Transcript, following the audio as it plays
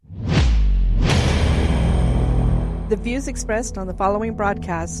The views expressed on the following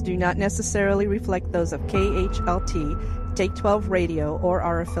broadcasts do not necessarily reflect those of KHLT, Take 12 Radio, or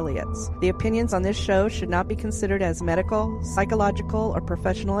our affiliates. The opinions on this show should not be considered as medical, psychological, or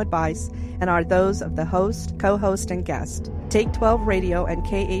professional advice and are those of the host, co-host, and guest. Take 12 Radio and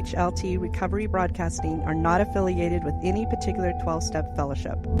KHLT Recovery Broadcasting are not affiliated with any particular 12-step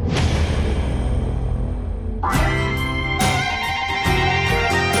fellowship.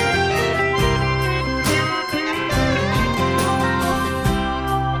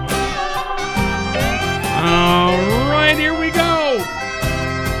 All right, here we go.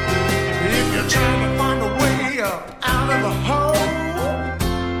 If you're trying to find a way up out of the hole,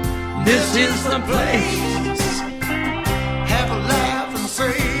 This is the place. have a laugh and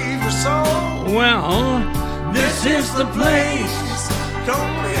save your soul. Well, this is the place.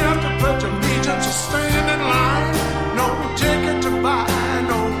 Don't have to pledge allegiance or stand in line. No ticket to buy,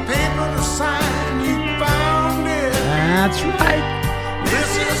 no paper to sign. You found it. That's right.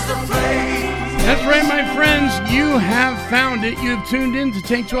 This is the place. That's right, my friends. You have found it. You've tuned in to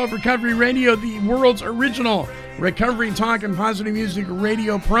Take 12 Recovery Radio, the world's original recovery talk and positive music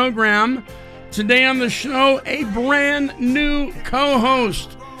radio program. Today on the show, a brand new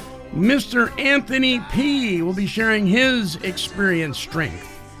co-host, Mr. Anthony P. will be sharing his experience, strength,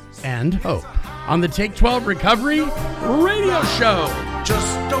 and hope on the Take 12 Recovery Radio Show.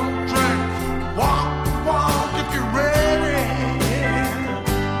 Just don't drink. Walk the walk if you're ready.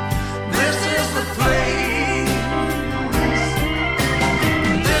 This is the place.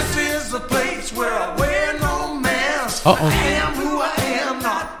 This is the place where I wear no mask. Uh-oh. I am who I am,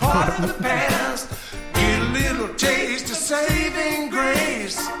 not part of the past. Get a little taste of saving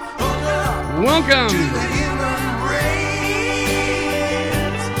grace. Hook up Welcome. to the human race.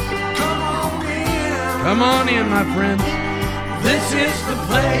 Come on in. Come on in, my friends. This is the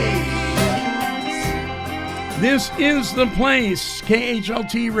place. This is the place.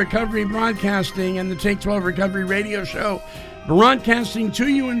 KHLT Recovery Broadcasting and the Take 12 Recovery Radio Show, broadcasting to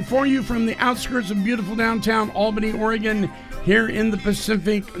you and for you from the outskirts of beautiful downtown Albany, Oregon, here in the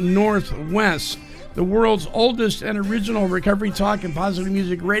Pacific Northwest. The world's oldest and original recovery talk and positive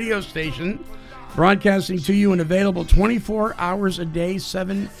music radio station, broadcasting to you and available 24 hours a day,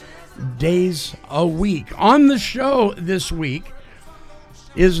 7 days a week. On the show this week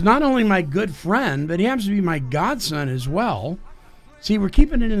is not only my good friend, but he happens to be my godson as well. See, we're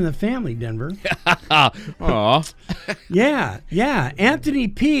keeping it in the family, Denver. Aw. Yeah. Anthony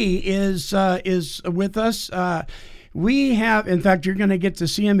P. is with us. We have, in fact, you're going to get to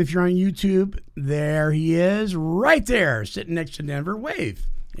see him if you're on YouTube. There he is, right there, sitting next to Denver. Wave,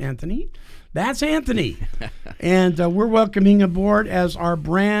 Anthony. That's Anthony. And we're welcoming aboard as our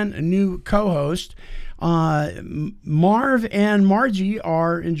brand new co-host. Marv and Margie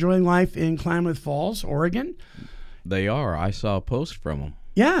are enjoying life in Klamath Falls, Oregon. They are. I saw a post from them.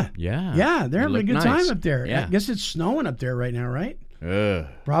 Yeah. Yeah. Yeah, they're having a They good look time nice. up there. Yeah. I guess it's snowing up there right now, right? Ugh.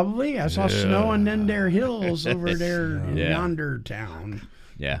 Probably. I saw snow on them there hills over there in Yeah. yonder town.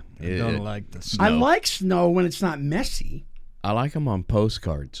 Yeah. I don't like the snow. I like snow when it's not messy. I like them on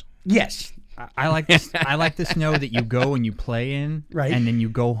postcards. Yes. I like the snow that you go and you play in, Right. And then you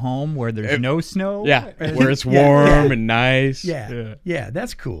go home where there's no snow. Yeah. Where it's Yeah, warm yeah. and nice. Yeah,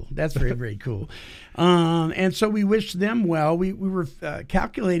 that's cool. That's very, very cool. And so we wish them well. We were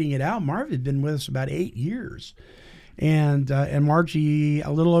calculating it out. Marv had been with us about 8 years, and Margie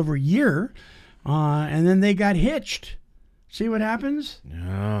a little over a year, and then they got hitched. See what happens?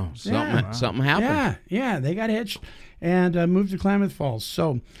 Oh, something happened. Yeah, they got hitched and moved to Klamath Falls.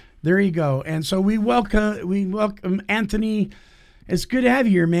 So there you go. And so we welcome Anthony. It's good to have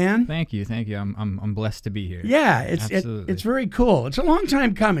you here, man. Thank you. I'm blessed to be here. Yeah, Absolutely. it's very cool. It's a long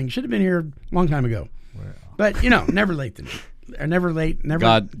time coming. Should have been here a long time ago. But never late never late.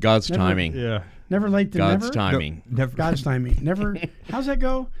 Never God's never- timing. Yeah. Never late than God's never. timing. Never. God's timing. Never. How's that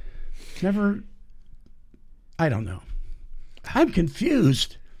go? Never. I don't know. I'm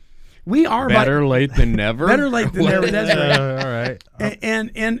confused. We are Better late than never. better late than never. That's right. All right.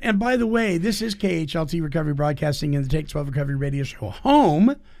 And by the way, this is KHLT Recovery Broadcasting and the Take 12 Recovery Radio Show,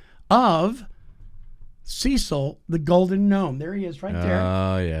 home of Cecil the Golden Gnome. There he is, right there.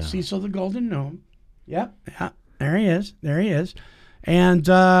 Oh, yeah. Cecil the Golden Gnome. Yep. Yeah, there he is. And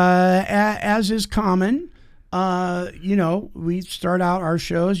as is common, we start out our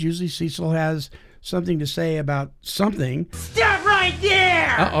shows. Usually Cecil has something to say about something. Stop right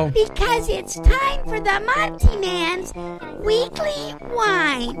there! Uh-oh. Because it's time for the Monty Man's Weekly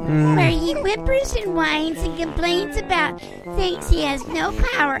Whine, where he whimpers and whines and complains about things he has no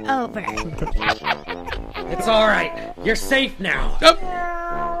power over. It's all right. You're safe now.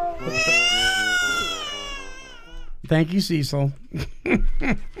 Thank you, Cecil.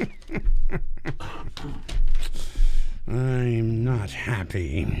 I'm not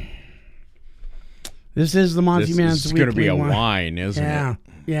happy. This is the Monty Man's This is Weekly going to be a wine, isn't it?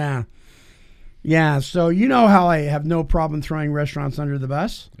 Yeah. So you know how I have no problem throwing restaurants under the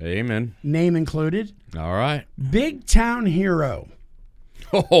bus, Amen. name included. All right. Big Town Hero.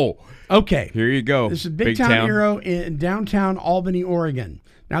 Oh, Okay. here you go. This is Big Town Hero in downtown Albany, Oregon.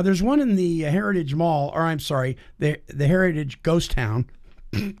 Now, there's one in the Heritage Mall, or I'm sorry, the Heritage Ghost Town.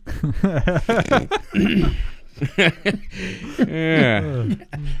 Yeah.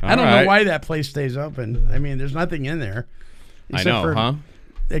 I don't know why that place stays open. I mean, there's nothing in there. I know, huh?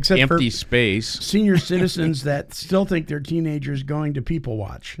 Except Empty for space. senior citizens that still think they're teenagers going to People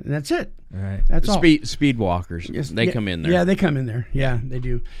Watch. And that's it. Right. That's all. Speed walkers. Yes, They come in there. Yeah, they come in there. Yeah, they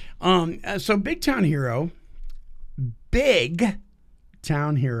do. So Big Town Hero.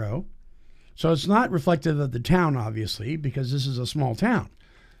 So it's not reflective of the town, obviously, because this is a small town.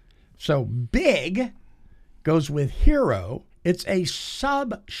 So big goes with hero. It's a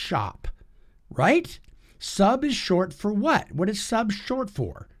sub shop, right? Sub is short for what? What is sub short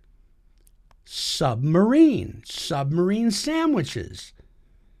for? Submarine. Submarine sandwiches.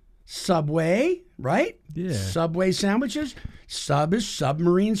 Subway, right? Yeah. Subway sandwiches. Sub is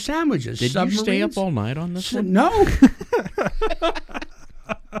submarine sandwiches. Did you stay up all night on this one? No.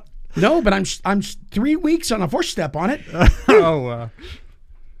 No, but I'm 3 weeks on a 4th step on it. Oh,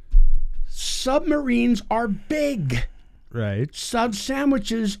 Submarines are big. right. Sub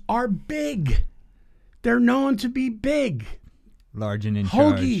sandwiches are big. They're known to be big. Large and in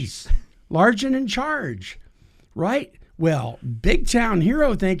charge. Hoagies, large and in charge, right? Well, Big Town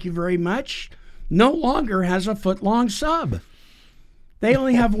Hero, thank you very much, no longer has a foot-long sub. They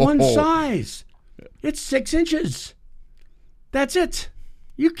only have one size. It's 6 inches. That's it.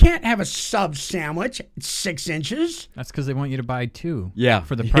 You can't have a sub sandwich. It's 6 inches. That's because they want you to buy two. Yeah.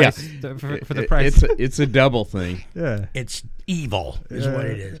 For the price. Yeah. For the price. It's a double thing. yeah. It's evil, is what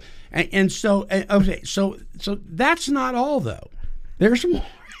it is. And so, okay, so that's not all though. There's more.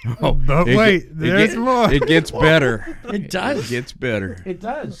 Oh, But wait, there's more. It gets better. It does. It gets better. It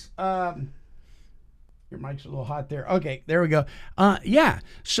does. Your mic's a little hot there. Okay, there we go. Yeah.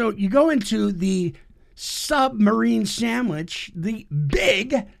 So you go into the submarine sandwich, the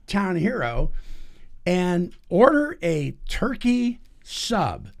Big Town Hero, and order a turkey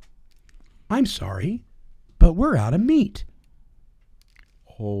sub. I'm sorry, but we're out of meat.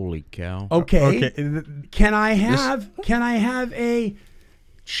 Holy cow. Okay. Can I have a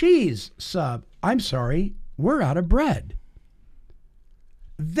cheese sub? I'm sorry, we're out of bread.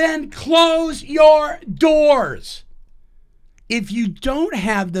 Then close your doors. If you don't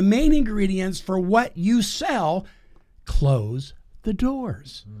have the main ingredients for what you sell, close the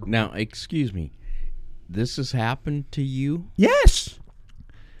doors. Now, excuse me. This has happened to you? Yes.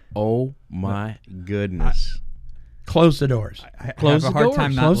 Oh, my goodness. Close the doors. I Close have a the hard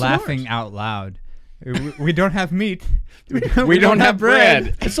time doors. not Close the laughing doors. out loud. We don't have meat. We don't have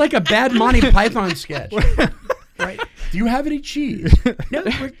bread. It's like a bad Monty Python sketch. Right? Do you have any cheese? No,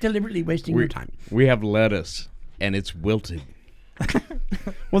 we're deliberately wasting your time. We have lettuce, and it's wilted.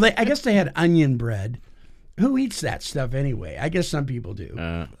 Well, I guess they had onion bread. Who eats that stuff anyway? I guess some people do.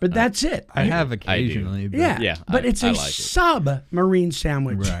 But that's it. I have occasionally. But Yeah. Yeah, but it's I a like it. submarine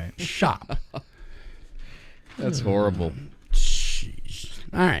sandwich Right. shop. That's horrible. Jeez.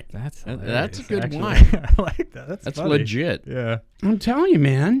 All right. That's That's a hilarious, good actually. wine. I like that. That's funny. legit. Yeah. I'm telling you,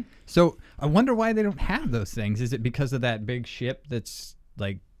 man. So I wonder why they don't have those things. Is it because of that big ship that's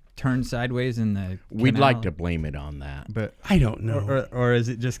like turned sideways in the We'd canal? like to blame it on that. But I don't know. or is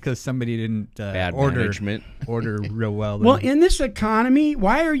it just because somebody didn't Bad order management. real well? Well, in this economy,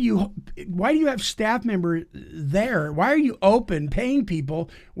 why do you have staff members there? Why are you open paying people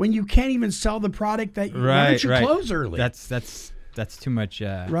when you can't even sell the product that why don't you close early? That's too much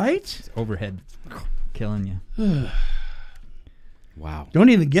right? overhead killing you. Wow. Don't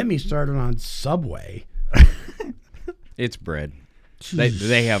even get me started on Subway. It's bread.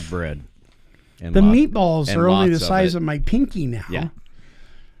 They have bread. And The lot- meatballs and are only the lots of size it. of my pinky now. Yeah.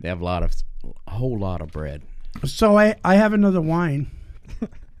 They have a whole lot of bread. So I have another wine.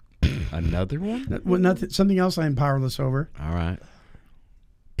 Another one? Well, something else I'm powerless over. All right.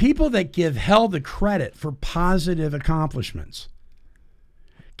 People that give hell the credit for positive accomplishments.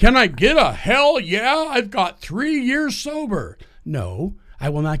 Can I get a hell yeah? I've got 3 years sober. No, I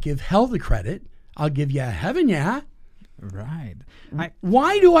will not give hell the credit. I'll give you a heaven yeah. Right.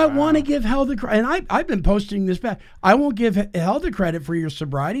 Why do I want to give hell the credit? And I've been posting this back. I won't give hell the credit for your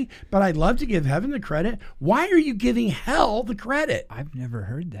sobriety, but I'd love to give heaven the credit. Why are you giving hell the credit? I've never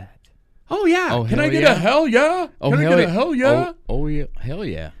heard that. Oh yeah. Oh, Can I hell get yeah? a hell yeah? Oh, Can I hell get yeah. a hell yeah? Oh yeah. Hell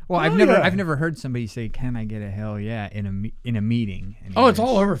yeah. Well, Oh, I've yeah. never heard somebody say, "Can I get a hell yeah?" in a meeting. Oh, it's anyways.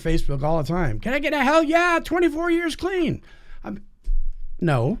 all over Facebook all the time. Can I get a hell yeah? 24 years clean.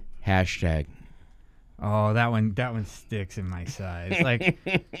 No. Hashtag. Oh, that one sticks in my size. Like,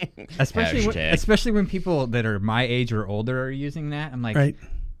 especially Hashtag. especially when people that are my age or older are using that. I'm like, Right.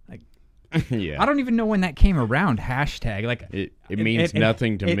 Yeah. I don't even know when that came around. Hashtag. Like, It means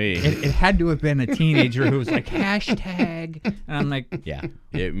nothing to me. It had to have been a teenager who was like hashtag, and I'm like, Yeah.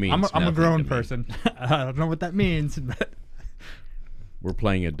 It means I'm a nothing grown to me. person. I don't know what that means, but We're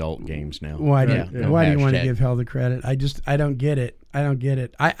playing adult games now. Why do no why do you want to hashtag. give hell the credit? I don't get it. I don't get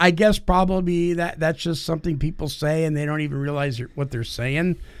it. I guess probably that's just something people say and they don't even realize what they're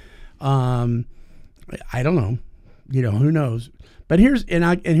saying. I don't know. Who knows? But here's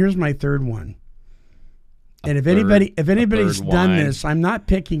my third one. And if anybody's third done wine. this, I'm not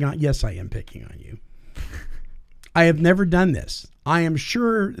picking on. Yes, I am picking on you. I have never done this. I am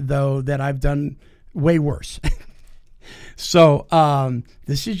sure though that I've done way worse. So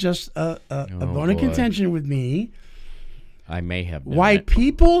this is just a bone of boy. contention with me. I may have done Why it.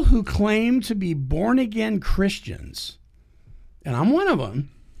 people who claim to be born again Christians, and I'm one of them,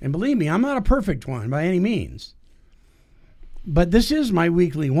 and believe me, I'm not a perfect one by any means, but this is my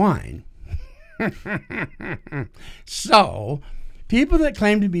weekly wine. So, people that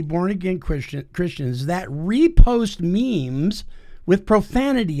claim to be born again Christians that repost memes with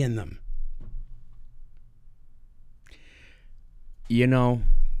profanity in them.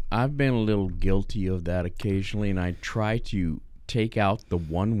 I've been a little guilty of that occasionally, and I try to take out the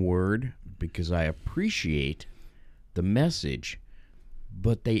one word because I appreciate the message,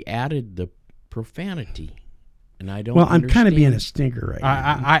 but they added the profanity, and I don't. Well, I'm kind of being a understand. stinker right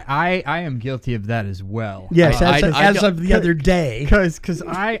now. I am guilty of that as well. Yes, I as of the other day. Because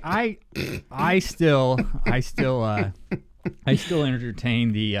I still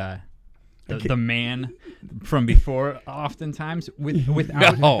entertain the man from before oftentimes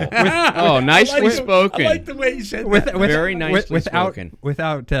without Nicely spoken. I like the way you said with, that. with, Very nicely without spoken.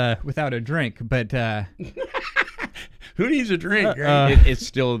 without a drink, but Who needs a drink? Right? It's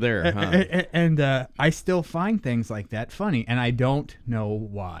still there, huh? and I still find things like that funny, and I don't know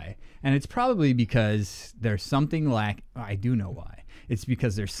why. And it's probably because there's something I do know why. It's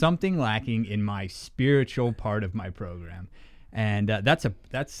because there's something lacking in my spiritual part of my program, and that's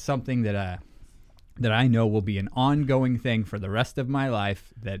something that I know will be an ongoing thing for the rest of my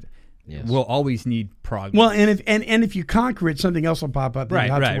life. That Yes. will always need progress. Well, and if you conquer it, something else will pop up that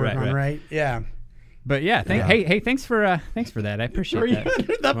you have to work on, right? Yeah. But yeah, hey, thanks for that. I appreciate that.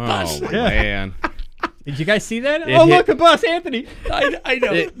 The bus. Oh man, Did you guys see that? It Oh, hit- look, a bus, Anthony. I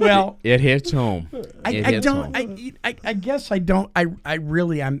know. Well, it hits home. I hits don't. home. I guess I don't. I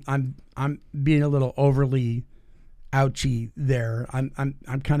really. I'm being a little overly ouchy there. I'm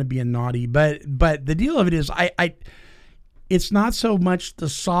kind of being naughty. But the deal of it is, it's not so much the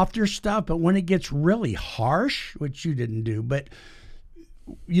softer stuff, but when it gets really harsh, which you didn't do, but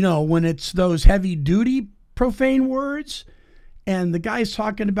when it's those heavy duty profane words. And the guy's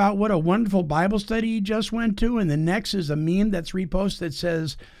talking about what a wonderful Bible study he just went to, and the next is a meme that's reposted that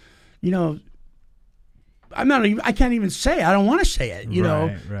says, I can't even say it. I don't want to say it.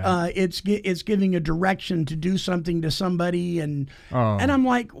 Right. It's giving a direction to do something to somebody, and I'm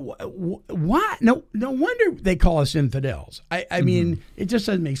like, what? No wonder they call us infidels. I mean, it just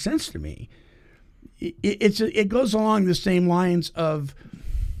doesn't make sense to me. It goes along the same lines of,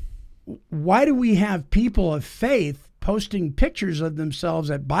 why do we have people of faith posting pictures of themselves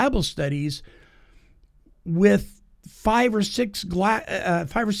at Bible studies with 5 or 6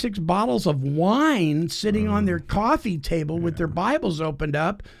 bottles of wine sitting on their coffee table with their Bibles opened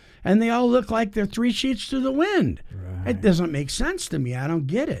up, and they all look like they're 3 sheets to the wind? Right. It doesn't make sense to me. I don't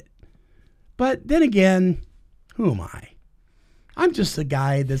get it. But then again, who am I? I'm just the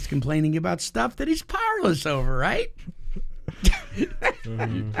guy that's complaining about stuff that he's powerless over, right?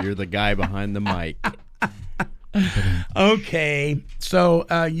 You're the guy behind the mic. Okay, so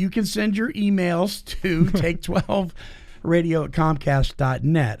you can send your emails to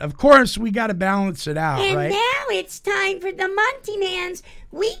take12radio@comcast.net. Of course, we got to balance it out, And right? now it's time for the Monty Man's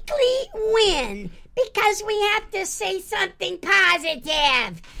weekly win, because we have to say something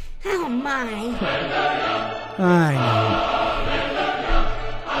positive. Oh my. I know.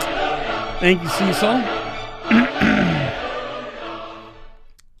 Thank you, Cecil.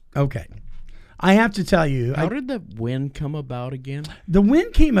 Okay. I have to tell you, How did the win come about again? the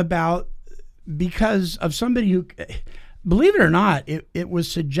win came about because of somebody who, believe it or not, it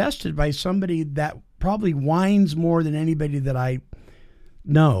was suggested by somebody that probably whines more than anybody that I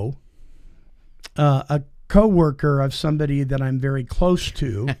know. a coworker of somebody that I'm very close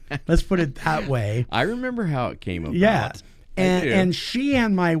to. Let's put it that way. I remember how it came about. Yeah. I do. And she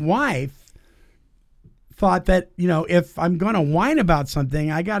and my wife thought that, if I'm going to whine about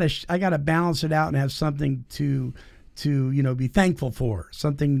something, I gotta balance it out and have something to be thankful for,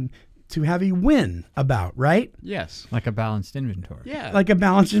 something to have a win about, right? Yes. Like a balanced inventory. Yeah. Like a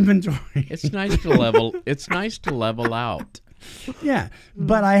balanced inventory. It's nice to level. It's nice to level out. Yeah,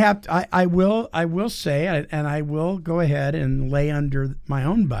 but I will say, and I will go ahead and lay under my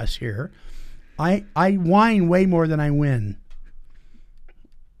own bus here. I whine way more than I win.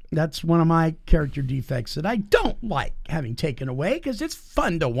 That's one of my character defects that I don't like having taken away because it's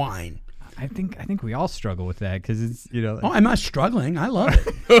fun to whine. I think we all struggle with that because it's Oh, I'm not struggling. I love it.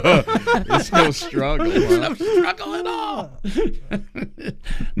 It's no struggle. There's no struggle at all.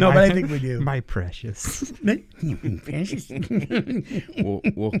 No, but I think we do. My precious. We'll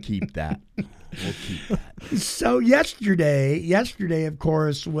keep that. We'll keep that. So yesterday, of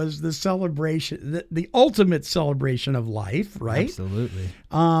course, was the celebration, the ultimate celebration of life, right? Absolutely.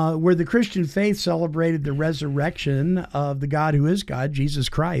 Where the Christian faith celebrated the resurrection of the God who is God, Jesus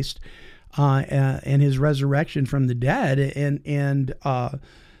Christ, and his resurrection from the dead, and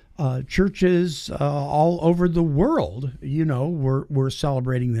churches all over the world, were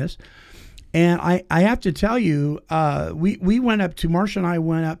celebrating this. And I have to tell you, Marcia and I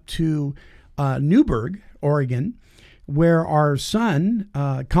went up to Newberg, Oregon, where our son,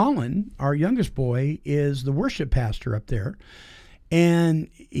 Colin, our youngest boy, is the worship pastor up there. And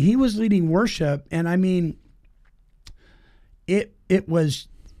he was leading worship. And I mean, it was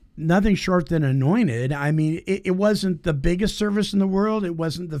nothing short than anointed. I mean, it wasn't the biggest service in the world. It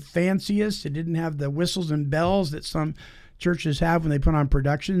wasn't the fanciest. It didn't have the whistles and bells that some churches have when they put on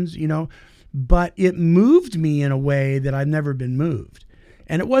productions, but it moved me in a way that I've never been moved.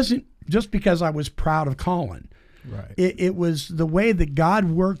 And it wasn't just because I was proud of Colin. Right. It was the way that God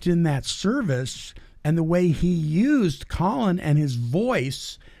worked in that service and the way he used Colin and his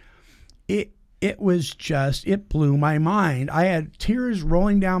voice. It blew my mind. I had tears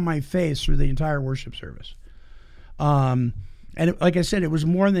rolling down my face through the entire worship service. And like I said, it was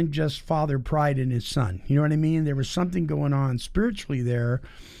more than just father pride in his son. You know what I mean? There was something going on spiritually there.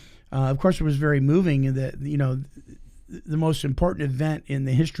 Of course, it was very moving that, the most important event in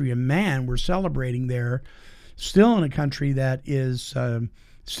the history of man we're celebrating there, still in a country that is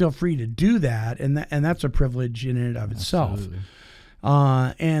still free to do that, and that's a privilege in and of itself. Absolutely.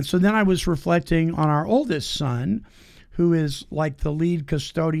 And so then I was reflecting on our oldest son, who is like the lead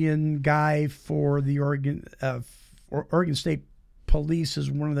custodian guy for the Oregon State Police,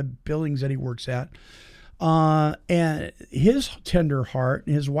 is one of the buildings that he works at. And his tender heart,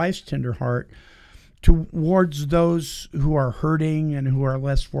 his wife's tender heart, towards those who are hurting and who are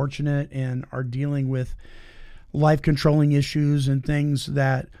less fortunate and are dealing with life-controlling issues and things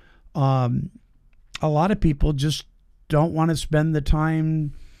that a lot of people just don't want to spend the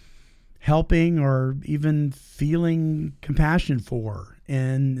time helping or even feeling compassion for.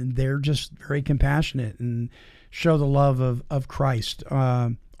 And they're just very compassionate and show the love of Christ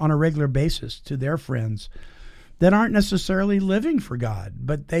on a regular basis to their friends that aren't necessarily living for God,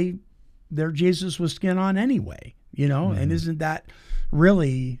 but they're Jesus with skin on anyway, Mm-hmm. And isn't that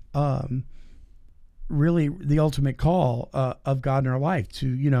really the ultimate call of God in our life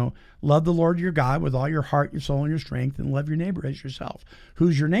to, love the Lord your God with all your heart, your soul, and your strength, and love your neighbor as yourself.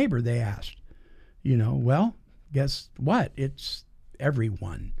 Who's your neighbor? They asked. Well, guess what? It's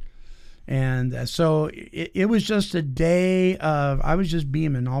everyone. And so it was just a day of, I was just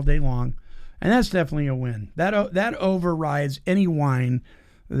beaming all day long. And that's definitely a win. That overrides any whine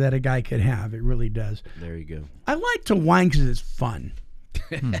that a guy could have. It really does. There you go. I like to whine because it's fun.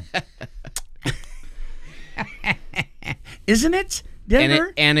 Isn't it,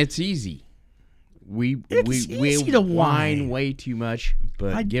 Denver? And it's easy. We easy to whine. way too much,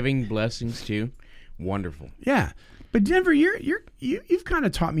 but giving blessings too, wonderful. Yeah, but Denver, you've kind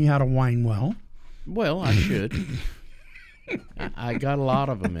of taught me how to whine well. Well, I should. I got a lot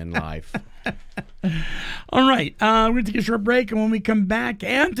of them in life. All right, we're going to take a short break, and when we come back,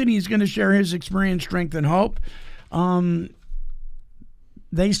 Anthony's going to share his experience, strength, and hope.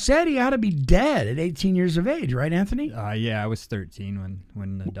 They said he ought to be dead at 18 years of age, right, Anthony? Yeah, I was 13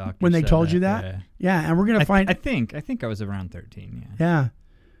 when the doctor when they said told you that. Yeah, and we're going to find. I think I was around 13. Yeah.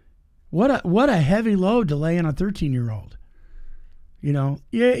 What a heavy load to lay on a 13-year-old.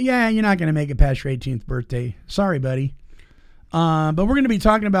 Yeah, you're not going to make it past your 18th birthday. Sorry, buddy. But we're going to be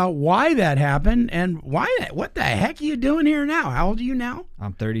talking about why that happened and what the heck are you doing here now? How old are you now?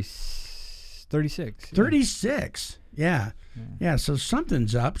 I'm 36. 36. Yeah. So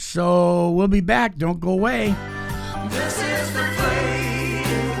something's up. So we'll be back. Don't go away. This is the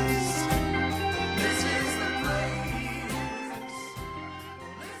place. This is the place.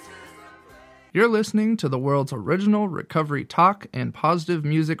 You're listening to the world's original recovery talk and positive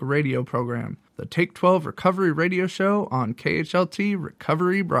music radio program, the Take 12 Recovery Radio Show on KHLT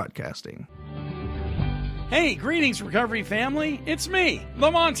Recovery Broadcasting. Hey, greetings, recovery family. It's me, the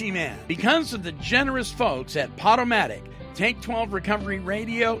Monty Man. Because of the generous folks at Podomatic, Take 12 Recovery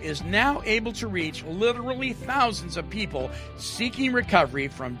Radio is now able to reach literally thousands of people seeking recovery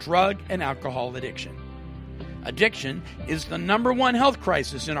from drug and alcohol addiction. Addiction is the #1 health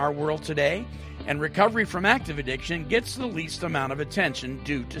crisis in our world today, and recovery from active addiction gets the least amount of attention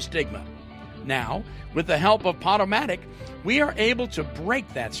due to stigma. Now, with the help of Podomatic, we are able to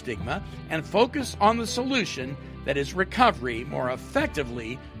break that stigma and focus on the solution that is recovery more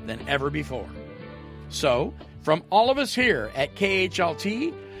effectively than ever before. So, from all of us here at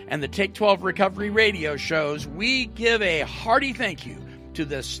KHLT and the Take 12 Recovery Radio shows, we give a hearty thank you to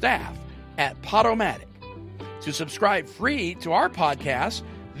the staff at Podomatic. To subscribe free to our podcast,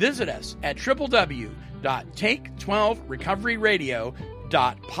 visit us at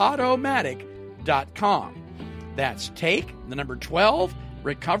www.take12recoveryradio.podomatic.com. That's take, the number 12,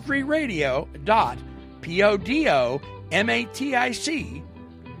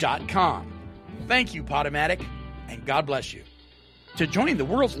 recoveryradio.podomatic.com. Thank you, Podomatic, and God bless you. To join the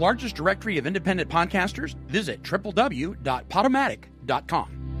world's largest directory of independent podcasters, visit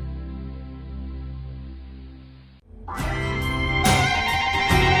www.podomatic.com.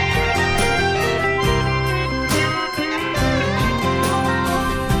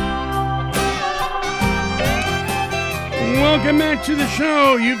 Welcome back to the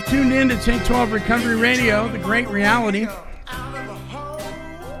show. You've tuned in to Take 12 Recovery Radio, the great reality.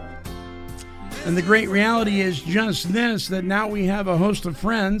 And the great reality is just this, that now we have a host of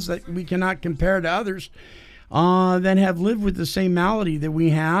friends that we cannot compare to others that have lived with the same malady that we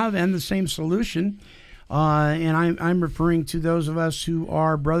have and the same solution. And I'm referring to those of us who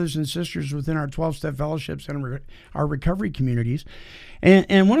are brothers and sisters within our 12-step fellowships and our recovery communities.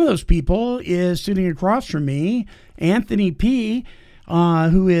 And one of those people is sitting across from me, Anthony P.,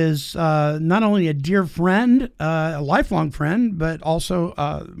 who is not only a dear friend, a lifelong friend, but also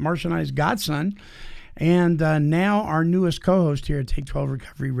Marcia and I's godson, and now our newest co-host here at Take 12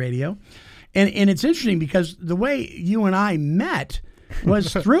 Recovery Radio. And it's interesting because the way you and I met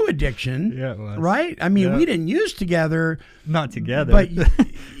was through addiction, Yeah, it was. right? I mean, Yeah. we didn't use together, Not together. but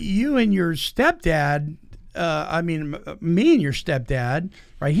you and your stepdad, me and your stepdad,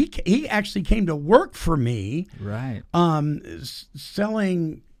 right? He actually came to work for me, right.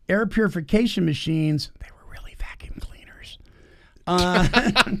 selling air purification machines. They were really vacuum cleaners.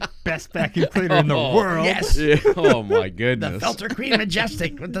 Best vacuum cleaner in the world. Yes. Oh my The goodness. Filter Queen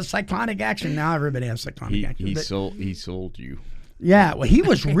Majestic with the cyclonic action. Now everybody has cyclonic action. He but- sold you. yeah, well, he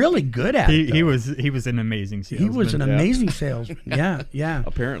was really good at it. He though. was an amazing He salesman. was an amazing salesman. Yeah.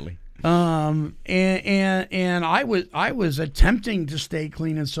 Apparently. And I was attempting to stay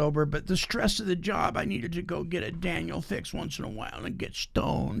clean and sober, but the stress of the job, I needed to go get a Daniel fix once in a while and get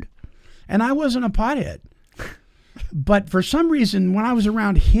stoned. And I wasn't a pothead. But for some reason, when I was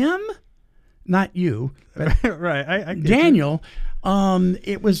around him, not you, but right. I get Daniel,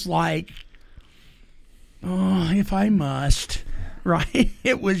 it was like, oh, if I must, right?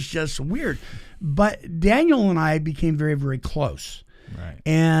 It was just weird. But Daniel and I became very, very close. Right.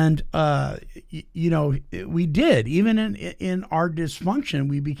 And, we did. Even in our dysfunction,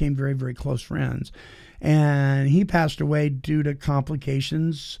 we became very, very close friends. And he passed away due to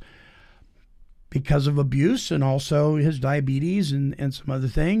complications because of abuse and also his diabetes and some other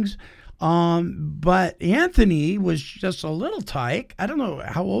things. But Anthony was just a little tyke. I don't know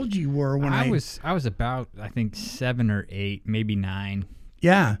how old you were when I was about, I think, 7 or 8, maybe 9,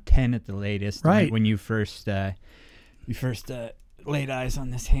 Yeah. 10 at the latest. Right. When you first laid eyes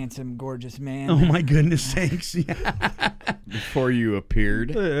on this handsome, gorgeous man. Oh, my goodness sakes. Yeah. Before you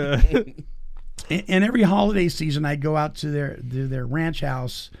appeared. And every holiday season, I'd go out to their ranch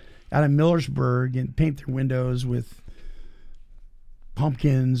house out in Millersburg and paint their windows with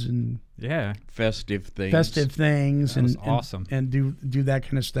pumpkins and Yeah. Festive things. That was awesome. and do that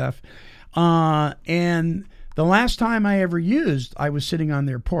kind of stuff. And the last time I ever used, I was sitting on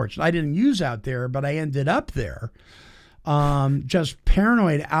their porch. I didn't use out there, but I ended up there, just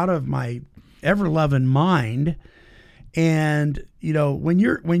paranoid out of my ever-loving mind. And when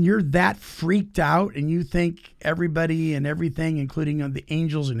you're that freaked out and you think everybody and everything, including the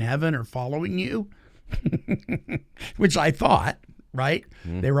angels in heaven, are following you, which I thought, right?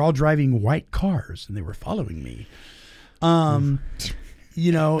 They were all driving white cars and they were following me.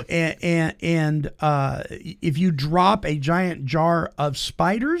 You know, and if you drop a giant jar of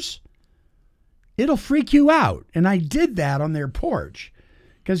spiders, it'll freak you out. And I did that on their porch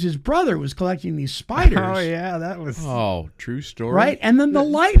because his brother was collecting these spiders. Oh, yeah, that was... Oh, true story. Right? And then the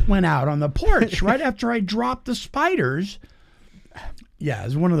light went out on the porch right after I dropped the spiders. Yeah,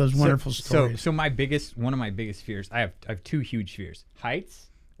 it's one of those wonderful stories. So one of my biggest fears, I have two huge fears: heights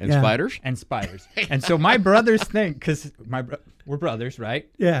And spiders? and spiders. And so my brothers think, because we're brothers, right?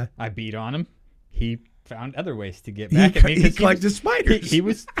 Yeah. I beat on him. He found other ways to get back at me. He 'cause collected spiders. He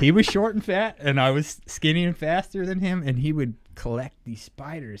was short and fat, and I was skinny and faster than him, and he would collect these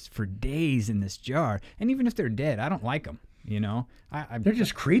spiders for days in this jar. And even if they're dead, I don't like them. You know, They're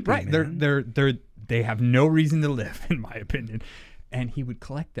just creepy, right? man. They have no reason to live, in my opinion. And he would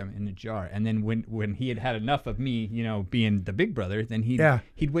collect them in a jar. And then when he had enough of me, you know, being the big brother, then he'd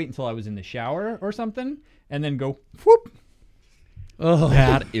wait until I was in the shower or something, and then go whoop. Oh,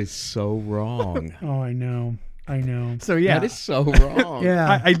 That is so wrong. oh, I know. So yeah, That is so wrong.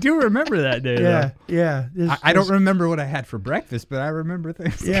 Yeah. I do remember that day. Yeah, though. yeah. I don't remember what I had for breakfast, but I remember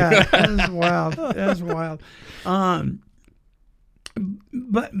things. Yeah, that is wild. That's wild.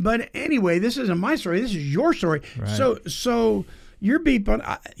 But anyway, this isn't my story. This is your story. Right. So you're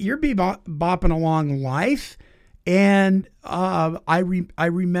bopping along life, and I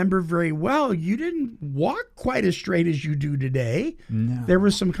remember very well. You didn't walk quite as straight as you do today. No. There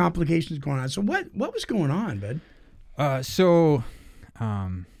was some complications going on. So what was going on, bud?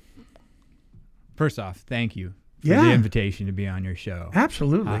 First off, thank you for Yeah. the invitation to be on your show.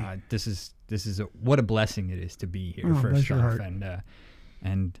 Absolutely. This is what a blessing it is to be here. Oh, bless first your off, heart.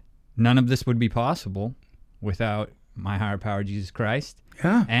 and none of this would be possible without my higher power, Jesus Christ,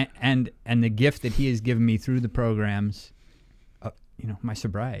 Yeah. and the gift that He has given me through the programs. My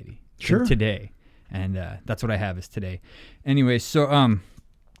sobriety. Sure. Today, and that's what I have is today. Anyway, so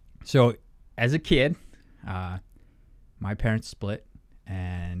as a kid, my parents split,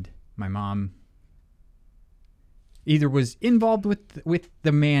 and my mom either was involved with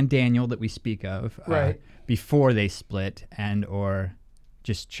the man Daniel that we speak of before they split, and or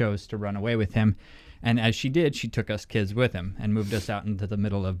just chose to run away with him. And as she did, she took us kids with him and moved us out into the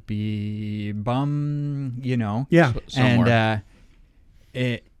middle of Bum, you know. Yeah. Somewhere.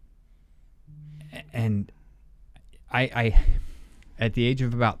 And I at the age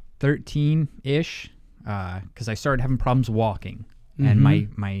of about 13-ish, because I started having problems walking, and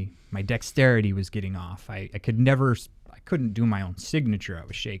my dexterity was getting off. I couldn't do my own signature. I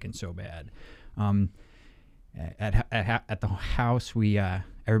was shaking so bad. At the house,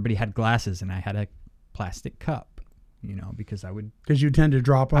 everybody had glasses, and I had a plastic cup, you know, because Because you tend to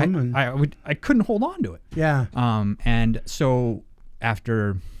drop them. I couldn't hold on to it. Yeah. And so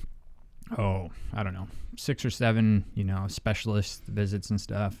after, I don't know, 6 or 7, specialist visits and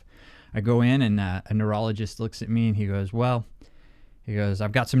stuff, I go in, and a neurologist looks at me, and he goes,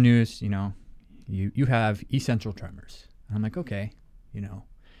 I've got some news, you have essential tremors. And I'm like, okay, and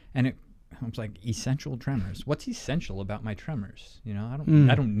I was like, essential tremors. What's essential about my tremors? I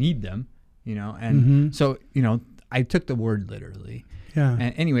don't need them, and so, I took the word literally. Yeah.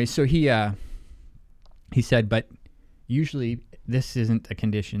 And anyway, so he said, but usually this isn't a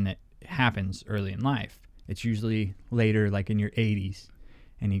condition that happens early in life. It's usually later, like in your 80s.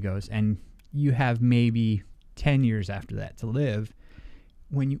 And he goes, and you have maybe 10 years after that to live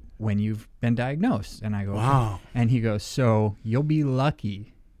when you've been diagnosed. And I go, wow. And he goes, so you'll be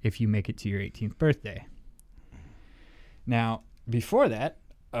lucky if you make it to your 18th birthday. Now, before that,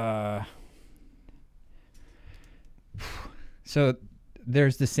 so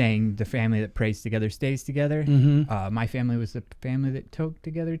there's the saying, the family that prays together stays together. Mm-hmm. My family was the family that toked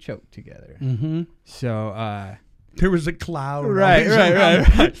together, choked together. Mm-hmm. So, there was a cloud. right.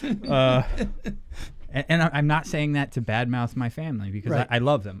 And I'm not saying that to badmouth my family, because Right. I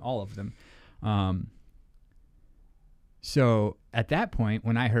love them, all of them. So at that point,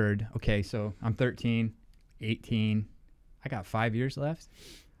 when I heard, okay, so I'm 13, 18, I got 5 years left.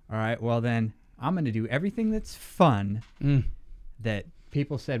 All right, well then I'm going to do everything that's fun that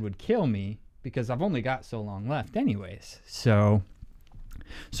people said would kill me, because I've only got so long left anyways. So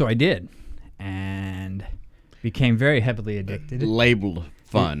I did, and became very heavily addicted. Labeled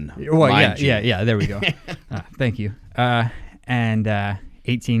fun. Well, mind you. yeah. There we go. Thank you. And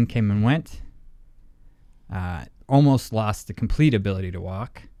 18 came and went. Almost lost the complete ability to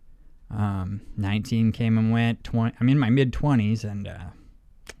walk. 19 came and went. 20. I'm in my mid-20s, and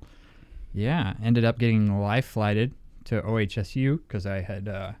ended up getting life flighted to OHSU because I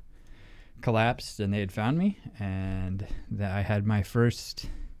had collapsed and they had found me, and I had my first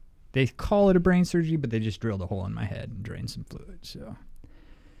they call it a brain surgery, but they just drilled a hole in my head and drained some fluid. So,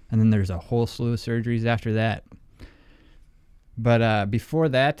 and then there's a whole slew of surgeries after that. But before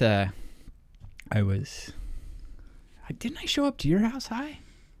that, didn't I show up to your house high?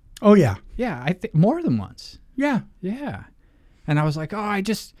 Oh, yeah. Yeah, I think more than once. Yeah. Yeah. And I was like, I'm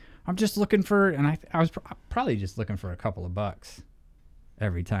just looking for, and I was probably just looking for a couple of bucks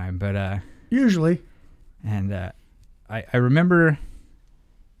every time. But usually. And I remember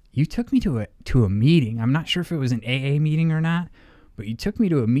you took me to a meeting. I'm not sure if it was an AA meeting or not, but you took me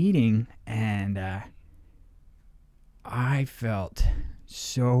to a meeting, and I felt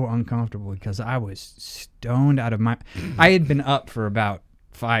so uncomfortable because I was stoned out of my. I had been up for about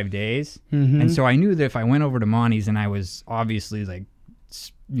 5 days, and so I knew that if I went over to Monty's and I was obviously like,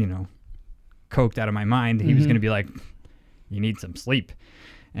 coked out of my mind, he was going to be like, "You need some sleep,"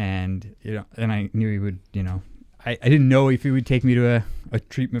 and and I knew he would. I didn't know if he would take me to a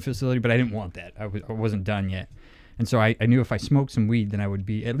treatment facility, but I didn't want that. I wasn't done yet, and so I knew if I smoked some weed, then I would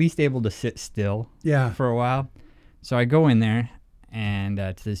be at least able to sit still for a while. So I go in there and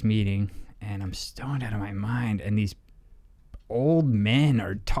to this meeting, and I'm stoned out of my mind, and these old men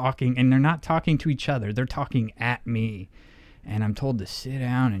are talking, and they're not talking to each other, they're talking at me, and I'm told to sit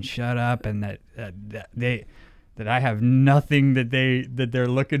down and shut up, and that I have nothing that they're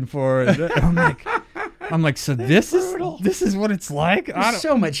looking for. I'm like, so this is what it's like.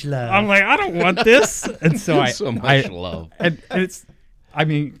 So much love. I'm like, I don't want this, and so so much love. And it's. I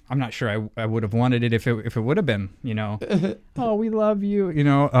mean, I'm not sure I would have wanted it if it would have been, oh, we love you,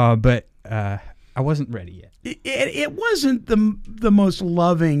 but I wasn't ready yet. It wasn't the most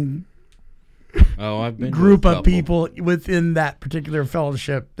loving I've been group of people within that particular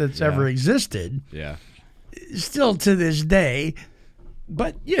fellowship that's ever existed. Yeah. Still to this day.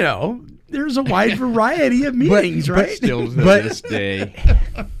 But, there's a wide variety of meetings, right? Still to this day.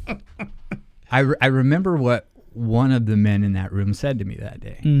 I remember what one of the men in that room said to me that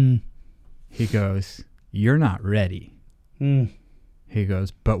day. He goes, "You're not ready." He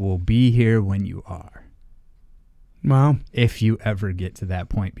goes, "But we'll be here when you are." Wow. If you ever get to that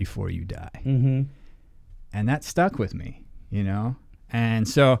point before you die. And that stuck with me, And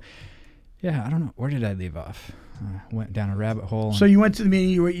so, I don't know. Where did I leave off? Went down a rabbit hole. So you went to the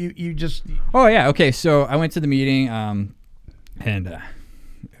meeting, you just... Oh, yeah. Okay. So I went to the meeting, and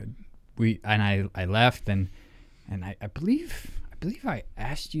I left, and I believe I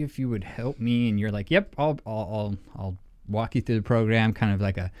asked you if you would help me, and you're like, "Yep, I'll walk you through the program," kind of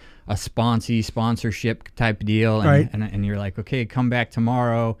like a sponsorship type deal, and, right. and you're like, "Okay, come back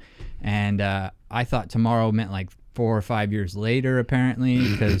tomorrow," and I thought tomorrow meant like 4 or 5 years later, apparently,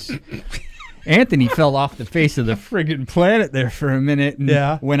 because Anthony fell off the face of the friggin' planet there for a minute,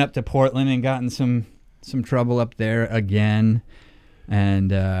 and went up to Portland and got in some trouble up there again,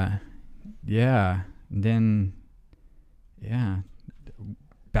 and then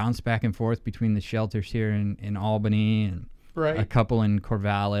bounced back and forth between the shelters here in Albany and a couple in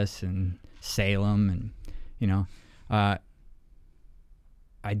Corvallis and Salem, and I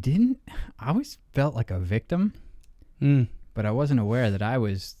always felt like a victim, but I wasn't aware that I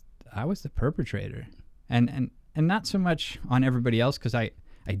was the perpetrator, and not so much on everybody else, because I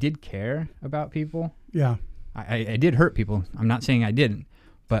did care about people. Yeah, I did hurt people. I'm not saying I didn't,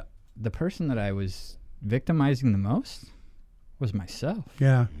 but the person that I was victimizing the most was myself.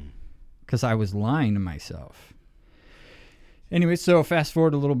 Yeah. Because I was lying to myself. Anyway, so fast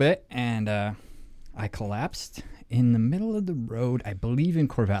forward a little bit, and I collapsed in the middle of the road, I believe in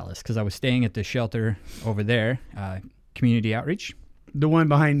Corvallis, because I was staying at the shelter over there, community outreach. The one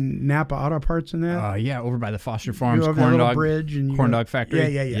behind Napa Auto Parts and that? Yeah, over by the Foster Farms corn dog bridge and corn dog factory.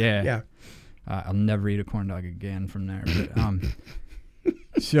 Yeah. I'll never eat a corn dog again from there.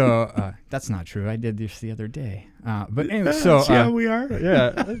 But, so that's not true. I did this the other day. But anyway, so see how we are.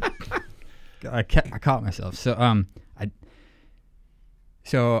 Yeah, I caught myself.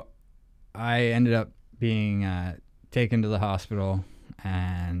 So I ended up being taken to the hospital,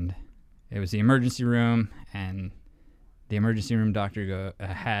 and it was the emergency room, and the emergency room doctor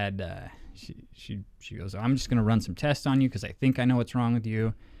she goes, "I'm just gonna run some tests on you because I think I know what's wrong with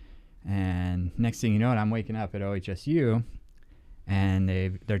you." And next thing you know, I'm waking up at OHSU, and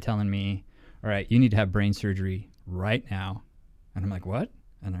they're telling me, "All right, you need to have brain surgery right now." And I'm like, "What?"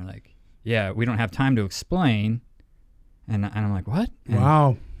 And they're like, "Yeah, we don't have time to explain." And I'm like, "What?"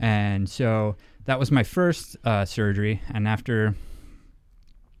 Wow. And so that was my first surgery, and after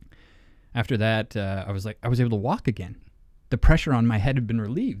that, I was able to walk again. The pressure on my head had been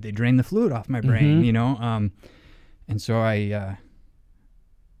relieved. They drained the fluid off my brain, and so I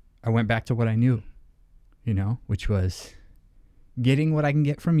went back to what I knew, which was getting what I can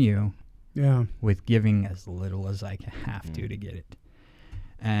get from you Yeah. with giving as little as I have to get it.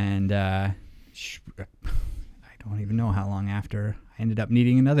 And I don't even know how long after I ended up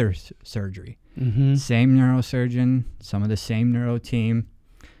needing another surgery. Mm-hmm. Same neurosurgeon, some of the same neuro team.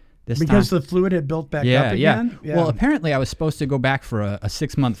 Because the fluid had built back up again? Yeah. Well, apparently I was supposed to go back for a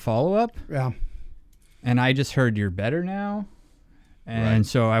 6-month follow-up. Yeah. And I just heard you're better now. And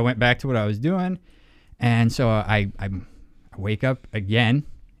so I went back to what I was doing. And so I wake up again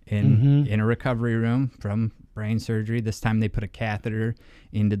in a recovery room from brain surgery. This time they put a catheter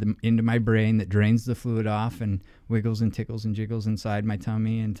into my brain that drains the fluid off and wiggles and tickles and jiggles inside my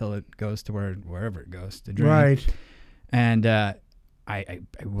tummy until it goes to wherever it goes to drain. Right. And I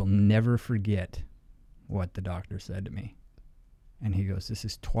will never forget what the doctor said to me. And he goes, "This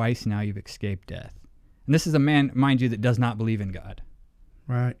is twice now you've escaped death." And this is a man, mind you, that does not believe in God.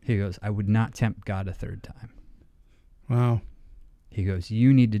 Right. He goes, "I would not tempt God a third time." Wow. He goes,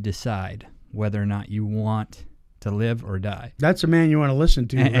 "You need to decide whether or not you want to live or die." That's a man you want to listen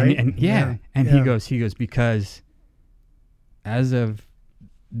to, right? And he goes, "Because as of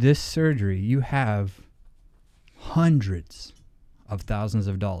this surgery, you have hundreds of thousands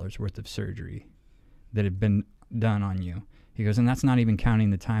of dollars worth of surgery that have been done on you." He goes, "And that's not even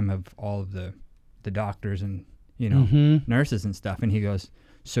counting the time of all of the doctors and, nurses and stuff." And he goes,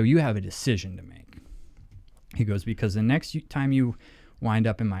 "So you have a decision to make." He goes, "Because the next time you wind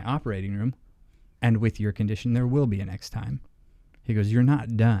up in my operating room, and with your condition, there will be a next time." He goes, "You're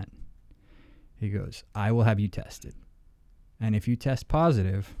not done." He goes, "I will have you tested. And if you test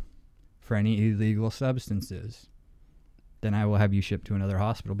positive for any illegal substances, then I will have you shipped to another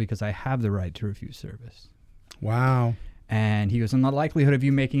hospital because I have the right to refuse service." Wow. And he goes, "And the likelihood of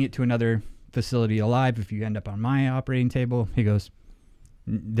you making it to another facility alive, if you end up on my operating table," he goes,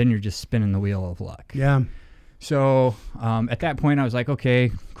 "then you're just spinning the wheel of luck." Yeah. So at that point, I was like,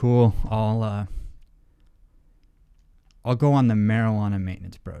 "Okay, cool. I'll go on the marijuana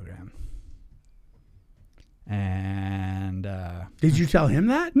maintenance program." And did you tell him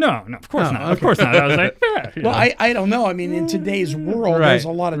that? No, of course not. Okay. Of course not. I was like, yeah. Well, I don't know. I mean, in today's world, Right, there's a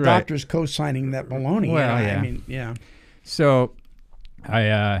lot of right. doctors co-signing that baloney. Well, you know? yeah. I mean, yeah. So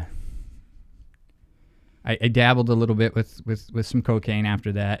I dabbled a little bit with some cocaine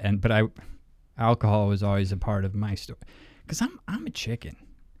after that, but alcohol was always a part of my story because I'm a chicken,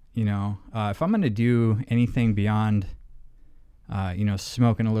 if I'm going to do anything beyond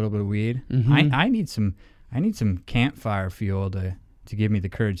smoking a little bit of weed, I need some campfire fuel to give me the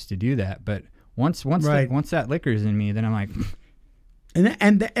courage to do that. But once that liquor's in me, then I'm like,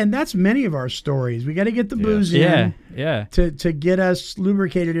 and that's many of our stories. We got to get the booze in, to get us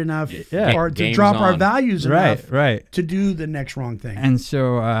lubricated enough, or to Game's drop our on. values enough, right, to do the next wrong thing. And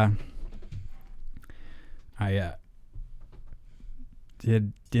so I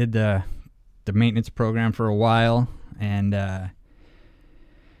did the maintenance program for a while, and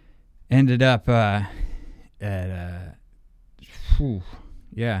ended up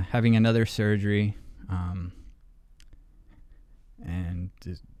having another surgery. And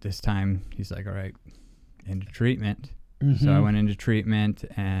this time he's like, "All right, into treatment." So I went into treatment,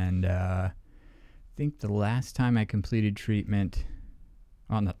 and I think the last time I completed treatment,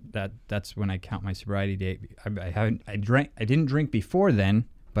 that's when I count my sobriety date. I didn't drink before then,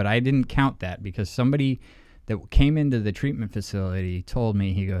 but I didn't count that because somebody that came into the treatment facility told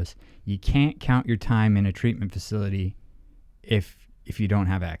me, he goes, "You can't count your time in a treatment facility if you don't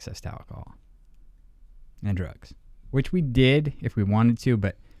have access to alcohol and drugs," which we did if we wanted to,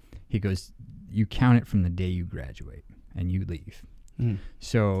 but he goes, "You count it from the day you graduate and you leave."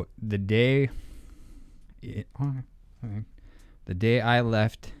 So the day I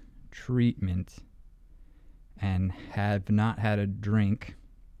left treatment and have not had a drink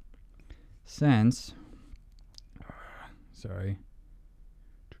since,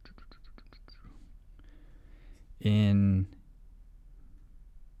 in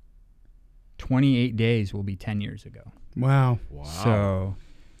 28 days will be 10 years ago. Wow. So,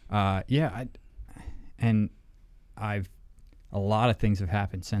 and a lot of things have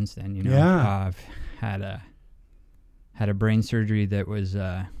happened since then, I've had a brain surgery that was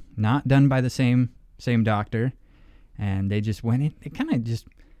not done by the same doctor, and they just went in,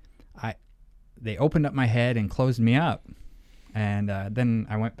 they opened up my head and closed me up. And then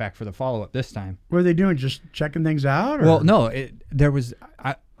I went back for the follow-up this time. What are they doing? Just checking things out? Or? Well, no,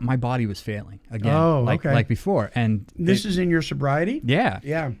 my body was failing again, like before. And this is in your sobriety? Yeah.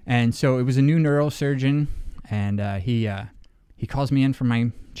 Yeah. And so it was a new neurosurgeon, and he calls me in for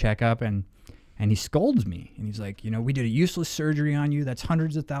my checkup, and he scolds me. And he's like, "We did a useless surgery on you. That's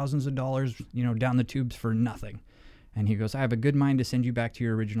hundreds of thousands of dollars, down the tubes for nothing." And he goes, I have a good mind to send you back to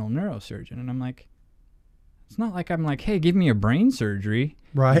your original neurosurgeon. And I'm like, it's not like I'm like, hey, give me a brain surgery.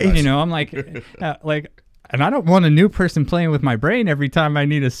 Right. You know, I'm like, and I don't want a new person playing with my brain every time I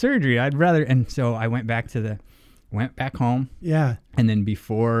need a surgery. I'd rather, and so I went back home. Yeah. And then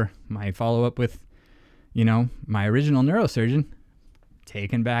before my follow-up with, you know, my original neurosurgeon,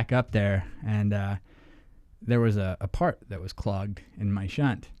 taken back up there. And there was a part that was clogged in my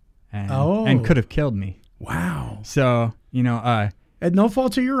shunt and could have killed me. Wow. So, you know, at no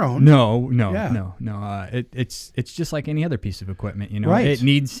fault of your own. No. Yeah. It's just like any other piece of equipment, you know. Right. It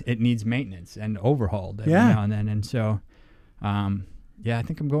needs maintenance and overhauled every now and then. And so, I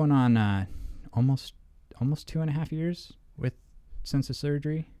think I'm going on almost 2.5 years since the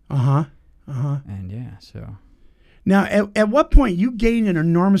surgery. And so. Now, at what point you gained an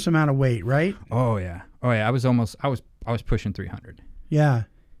enormous amount of weight, right? Oh yeah. I was pushing 300. Yeah.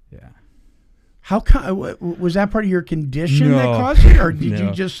 Yeah. How was that part of your condition that caused it, or did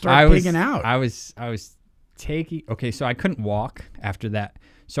you just start pigging out? I was taking. Okay, so I couldn't walk after that.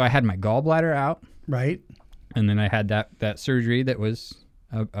 So I had my gallbladder out, right, and then I had that surgery that was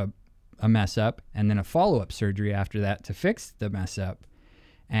a mess up, and then a follow-up surgery after that to fix the mess up.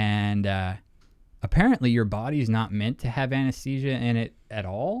 And apparently, your body's not meant to have anesthesia in it at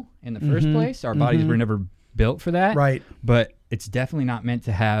all in the first place. Our bodies were never built for that, right? But it's definitely not meant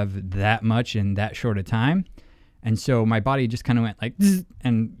to have that much in that short a time. And so my body just kind of went like zzz,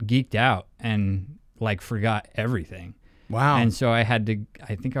 and geeked out and like forgot everything. Wow. And so I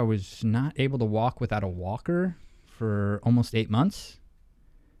think I was not able to walk without a walker for almost 8 months.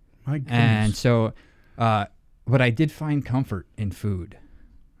 My goodness. And so, but I did find comfort in food.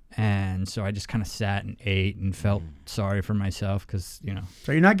 And so I just kind of sat and ate and felt sorry for myself because, you know.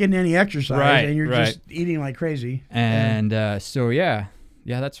 So you're not getting any exercise, right, and you're just eating like crazy. And yeah,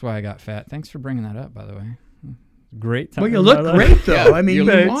 that's why I got fat. Thanks for bringing that up, by the way. Great time. Well, you look great, though. I mean, you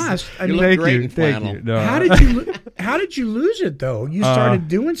lost. I mean, look great in flannel. No. How did you lose it, though? You started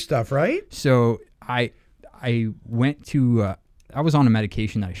doing stuff, right? So I went to... I was on a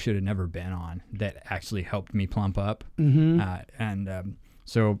medication that I should have never been on that actually helped me plump up. Mm-hmm.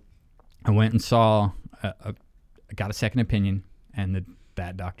 So I went and saw, got a second opinion, and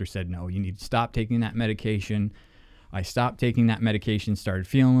that doctor said, no, you need to stop taking that medication. I stopped taking that medication, started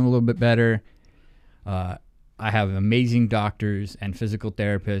feeling a little bit better. I have amazing doctors and physical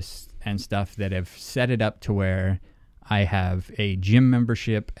therapists and stuff that have set it up to where I have a gym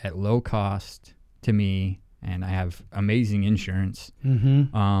membership at low cost to me, and I have amazing insurance.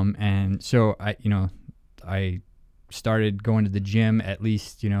 Mm-hmm. And so I started going to the gym at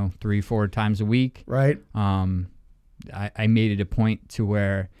least 3-4 times a week. Right. I made it a point to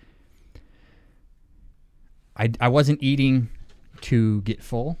where I wasn't eating to get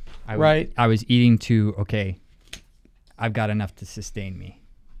full. I was eating to, okay, I've got enough to sustain me.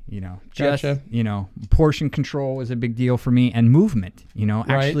 Gotcha. Portion control was a big deal for me, and movement,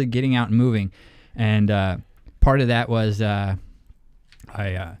 actually getting out and moving. And part of that was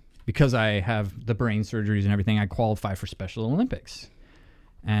because I have the brain surgeries and everything, I qualify for Special Olympics.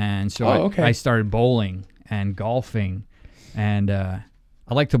 And so I started bowling and golfing. And I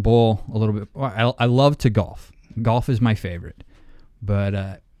like to bowl a little bit. Well, I love to golf. Golf is my favorite.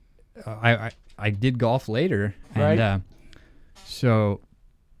 But I did golf later. And so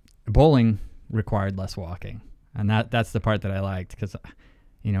bowling required less walking. And that's the part that I liked because,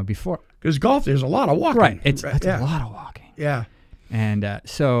 before. Because golf, there's a lot of walking. Right. It's a lot of walking. Yeah. And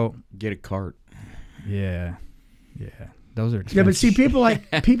so get a cart. Yeah, those are expensive. Yeah, but see, people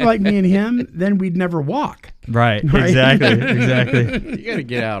like me and him, then we'd never walk. Right. Exactly. You got to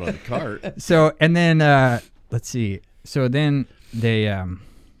get out of the cart. So and then let's see. So then they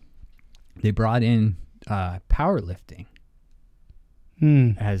brought in powerlifting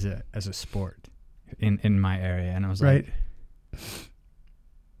as a sport in my area, and I was like,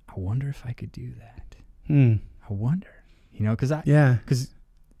 I wonder if I could do that. I wonder. Because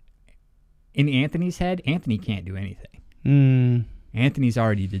in Anthony's head, Anthony can't do anything. Anthony's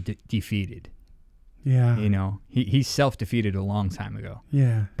already defeated. Yeah. He's self-defeated a long time ago.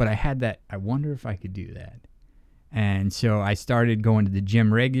 Yeah. But I had that, I wonder if I could do that. And so I started going to the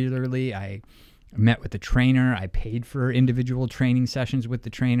gym regularly. I met with the trainer. I paid for individual training sessions with the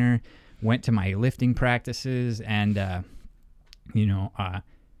trainer, went to my lifting practices, and, and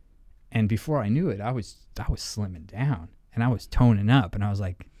before I knew it, I was slimming down. And I was toning up, and I was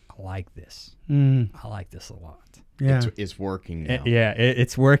like, I like this. I like this a lot. Yeah. It's working now.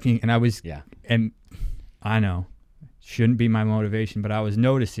 It's working. And I was, and I know, shouldn't be my motivation, but I was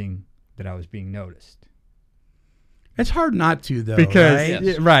noticing that I was being noticed. It's hard not to, though. because right?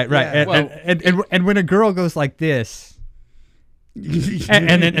 Yes. right. Yeah. And when a girl goes like this,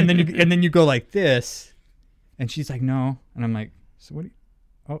 and then you go like this, and she's like, no, and I'm like, so what?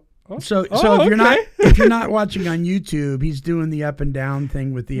 So okay. if you're not watching on YouTube, he's doing the up and down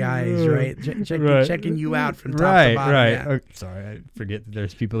thing with the eyes, right? Checking you out from top to bottom. Right. Yeah. Okay, sorry, I forget that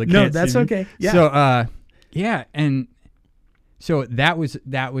there's people that No, can't that's see me. okay. Yeah. So yeah, and so that was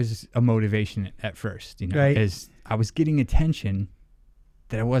a motivation at first, Right. is I was getting attention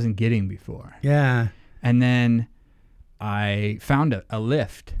that I wasn't getting before. Yeah. And then I found a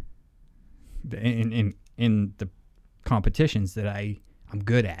lift in the competitions that I'm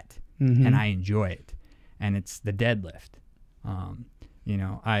good at, Mhm. and I enjoy it, and it's the deadlift.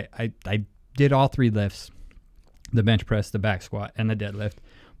 I did all 3 lifts, the bench press, the back squat, and the deadlift,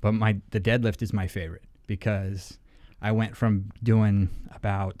 but the deadlift is my favorite because I went from doing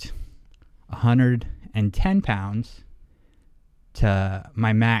about 110 pounds to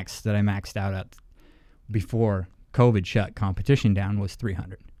my max that I maxed out at before COVID shut competition down was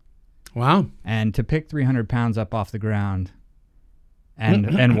 300. Wow. And to pick 300 pounds up off the ground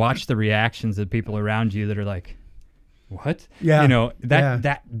and watch the reactions of people around you that are like, what? Yeah.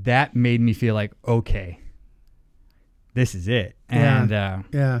 That made me feel like, okay, this is it. And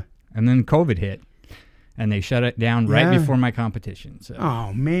Yeah. and then COVID hit, and they shut it down right Yeah. before my competition. So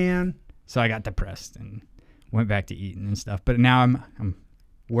Oh man. so I got depressed and went back to eating and stuff. But now I'm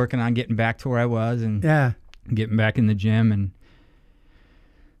working on getting back to where I was and Yeah. getting back in the gym. And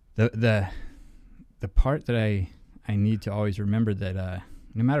the part that I need to always remember that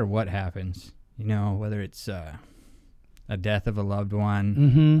no matter what happens, whether it's a death of a loved one,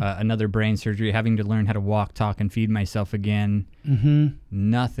 Mm-hmm. another brain surgery, having to learn how to walk, talk, and feed myself again, Mm-hmm.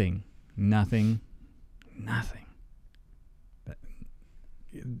 nothing.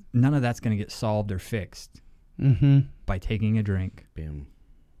 None of that's going to get solved or fixed Mm-hmm. by taking a drink Bam.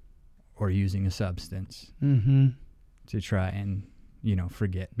 or using a substance Mm-hmm. to try and,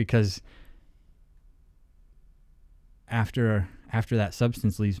 forget. Because after that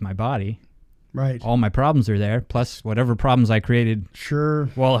substance leaves my body, Right. all my problems are there, plus whatever problems I created Sure.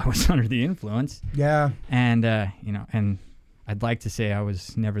 while I was under the influence. Yeah. And, and I'd like to say I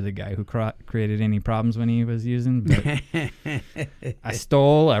was never the guy who created any problems when he was using, but I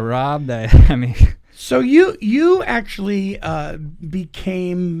stole, I robbed, I mean... So you actually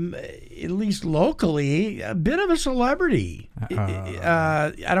became, at least locally, a bit of a celebrity.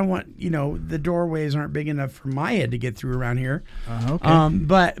 I don't want, the doorways aren't big enough for my head to get through around here. Okay.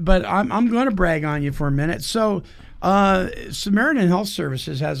 But I'm going to brag on you for a minute. So Samaritan Health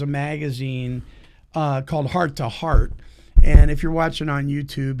Services has a magazine called Heart to Heart. And if you're watching on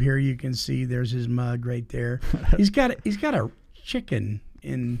YouTube here, you can see there's his mug right there. He's got a chicken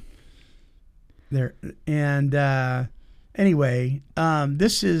in there. And anyway,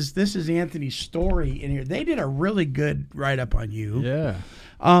 this is Anthony's story in here. They did a really good write-up on you. Yeah.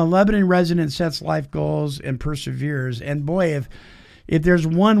 Lebanon resident sets life goals and perseveres. And boy, if there's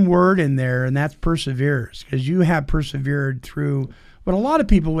one word in there, and that's perseveres, because you have persevered through what a lot of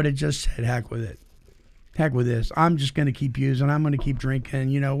people would have just said, heck with it. Heck with this. I'm just going to keep using. I'm going to keep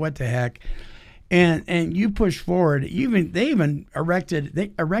drinking. What the heck? And you push forward. They even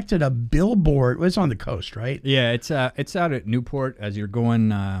erected a billboard. It was on the coast, right? Yeah, it's out at Newport as you're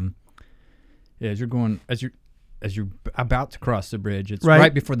going. As you're about to cross the bridge. It's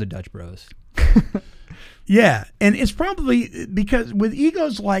right before the Dutch Bros. Yeah, and it's probably because with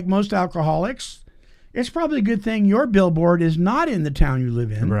egos like most alcoholics, it's probably a good thing your billboard is not in the town you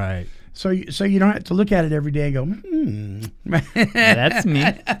live in. Right. So you don't have to look at it every day and go, That's me.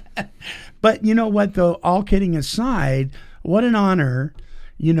 But you know what, though? All kidding aside, what an honor,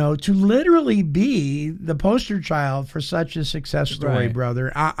 to literally be the poster child for such a success story, Right.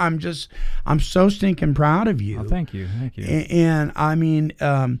 brother. I'm so stinking proud of you. Oh, thank you. And I mean,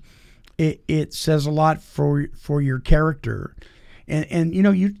 it says a lot for your character. And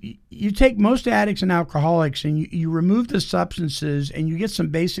you take most addicts and alcoholics and you remove the substances and you get some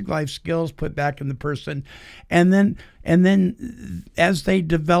basic life skills put back in the person, and then as they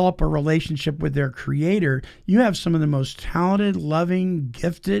develop a relationship with their creator, you have some of the most talented, loving,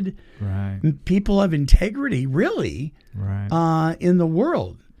 gifted people of integrity, really, in the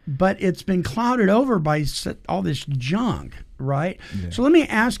world. But it's been clouded over by all this junk, right? Yeah. So let me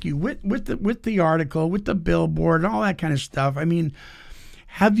ask you, with the article, with the billboard, and all that kind of stuff. I mean,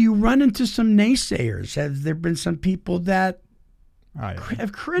 have you run into some naysayers? Have there been some people that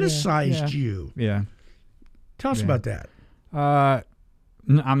have criticized you? Yeah. Tell us about that.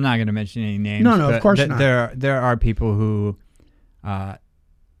 I'm not going to mention any names. No, of course not. There are people who I,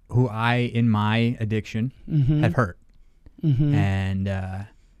 in my addiction, have hurt. and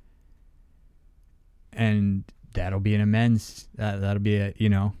that'll be an amends. That'll be a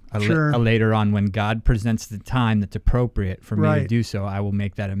Sure. a later on when God presents the time that's appropriate for me to Right. do so. I will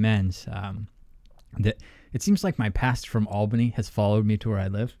make that amends. It seems like my pastor from Albany has followed me to where I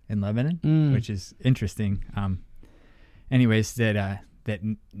live in Lebanon, which is interesting. Anyways, that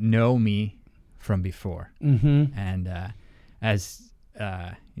know me from before, and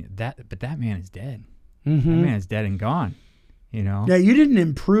but that man is dead. That man is dead and gone. You know. Yeah, you didn't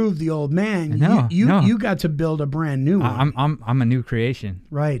improve the old man. No, you got to build a brand new one. I'm a new creation.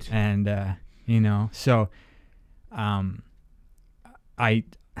 Right. And so all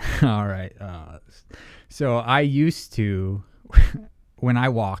right. So I used to when I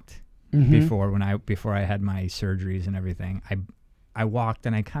walked before I had my surgeries and everything, I walked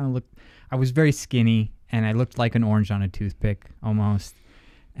and I kind of looked. I was very skinny and I looked like an orange on a toothpick almost.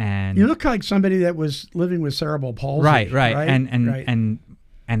 And you look like somebody that was living with cerebral palsy. Right. Right? And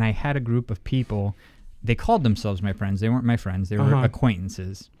I had a group of people. They called themselves my friends. They weren't my friends. They were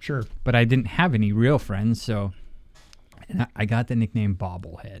acquaintances. Sure. But I didn't have any real friends, so I got the nickname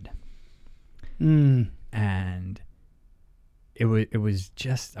Bobblehead. And it was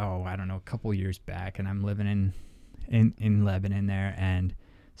just I don't know, a couple years back, and I'm living in Lebanon there, and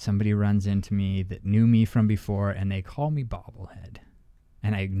somebody runs into me that knew me from before, and they call me Bobblehead.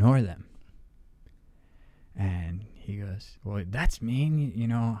 And I ignore them. And he goes, well, that's mean. You're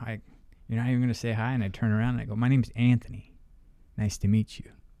not even going to say hi. And I turn around and I go, my name's Anthony. Nice to meet you.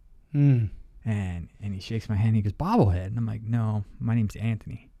 And he shakes my hand. And he goes, Bobblehead. And I'm like, no, my name's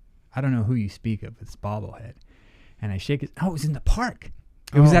Anthony. I don't know who you speak of. It's Bobblehead. And I shake it. Oh, it was in the park.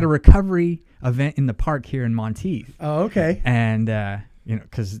 It was at a recovery event in the park here in Monteith. Oh, okay. And,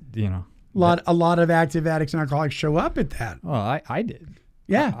 because, a lot of active addicts and alcoholics show up at that. Well, I did.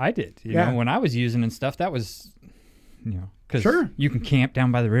 Yeah. I did. You Yeah. know, when I was using and stuff, that was, because Sure. you can camp down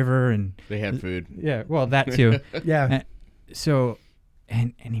by the river and They had food. yeah, well, that too. Yeah. So,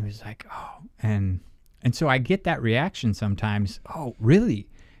 and he was like, oh, and so I get that reaction sometimes. Oh, really?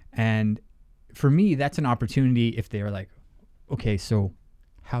 And for me, that's an opportunity. If they were like, okay, so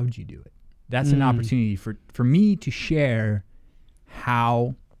how'd you do it? That's an opportunity for me to share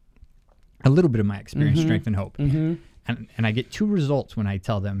how a little bit of my experience, strength, and hope. And I get two results when I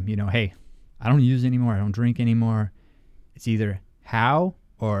tell them, hey, I don't use anymore. I don't drink anymore. It's either how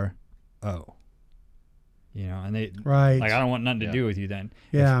or oh. And they Right. like, I don't want nothing to do with you then.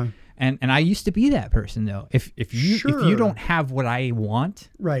 Yeah. And I used to be that person though. If you Sure. don't have what I want,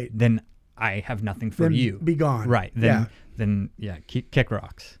 Right. then I have nothing for Then you. be gone. Right. Then kick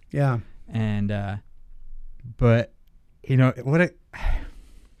rocks. Yeah. And but what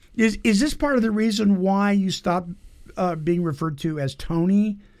Is this part of the reason why you stopped being referred to as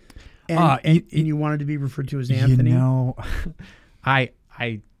Tony, and you wanted to be referred to as Anthony? I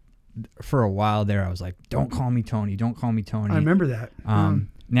for a while there I was like, don't call me Tony. Don't call me Tony. I remember that.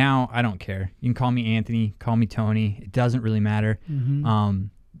 Now I don't care. You can call me Anthony. Call me Tony. It doesn't really matter.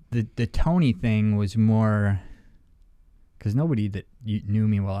 The Tony thing was more because nobody that knew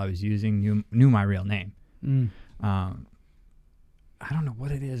me while I was using knew my real name. I don't know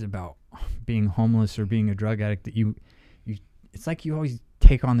what it is about being homeless or being a drug addict that you it's like you always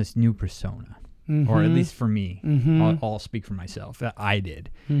take on this new persona, or at least for me, I'll speak for myself that I did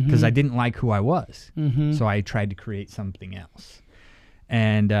because I didn't like who I was, so I tried to create something else.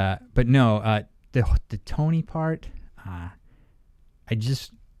 And but no, the Tony part, I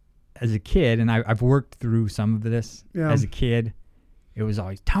just as a kid, and I've worked through some of this as a kid. It was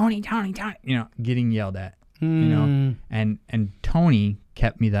always Tony, getting yelled at. And Tony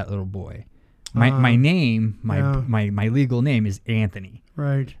kept me that little boy. My name, my legal name is Anthony.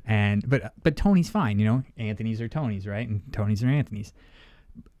 Right. And but Tony's fine, Anthony's are Tonys, right? And Tonys are Anthony's.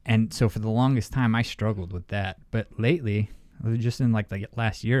 And so for the longest time I struggled with that. But lately, just in like the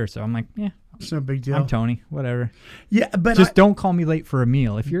last year or so, I'm like, yeah, it's no big deal. I'm Tony, whatever. Yeah, but just don't call me late for a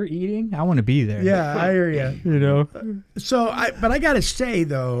meal. If you're eating, I want to be there. Yeah, I hear you. So I got to say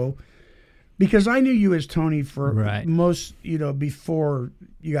though, because I knew you as Tony for most, before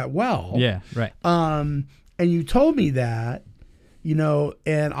you got well. Yeah, right. And you told me that,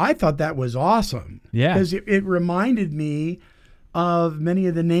 and I thought that was awesome. Yeah. Because it reminded me of many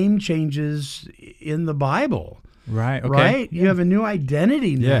of the name changes in the Bible. Right. Okay. Right? Yeah. You have a new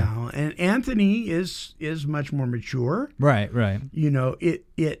identity now. And Anthony is much more mature. Right.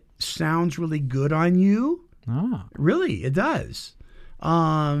 It sounds really good on you. Ah. Really, it does.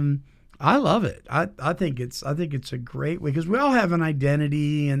 I love it. I think it's a great way because we all have an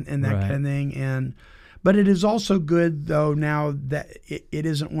identity and that kind of thing. But it is also good, though, now that it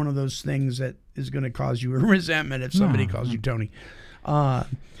isn't one of those things that is going to cause you a resentment if somebody calls you Tony.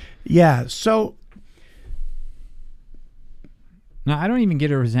 Yeah, so... No, I don't even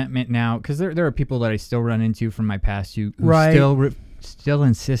get a resentment now because there are people that I still run into from my past who Right. still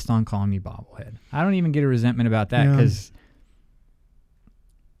insist on calling me bobblehead. I don't even get a resentment about that because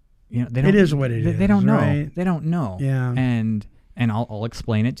they don't. It is what it is. They don't know. Right? They don't know. Yeah. And I'll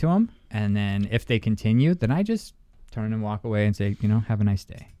explain it to them, and then if they continue, then I just turn and walk away and say, have a nice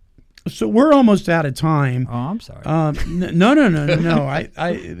day. So we're almost out of time. Oh, I'm sorry. No.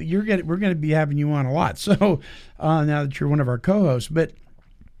 We're going to be having you on a lot. So now that you're one of our co-hosts, but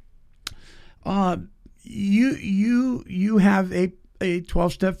you have a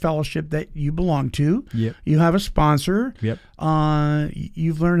 12-step fellowship that you belong to. Yep. You have a sponsor. Yep.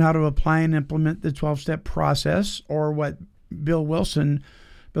 You've learned how to apply and implement the 12-step process, or what Bill Wilson,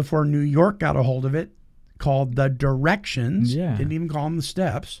 before New York got a hold of it, called the directions. Yeah. Didn't even call them the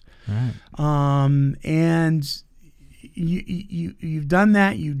steps. Right. And you've done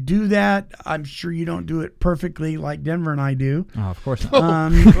that. You do that. I'm sure you don't do it perfectly like Denver and I do. Oh, of course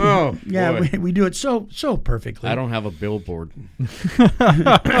not. Oh, Yeah, boy. we do it so perfectly. I don't have a billboard.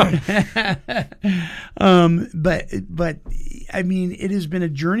 But I mean, it has been a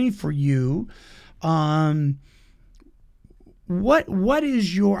journey for you. What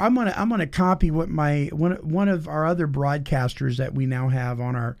is your? I'm gonna copy what one of our other broadcasters that we now have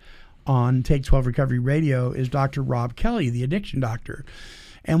on Take 12 Recovery Radio is Dr. Rob Kelly, the addiction doctor,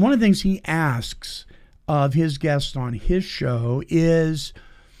 and one of the things he asks of his guests on his show is,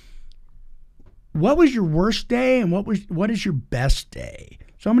 what was your worst day and what is your best day?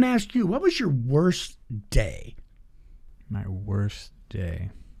 So I'm gonna ask you, what was your worst day? My worst day.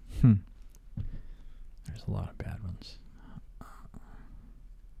 There's a lot of bad ones.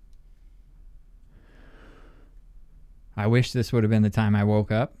 I wish this would have been the time I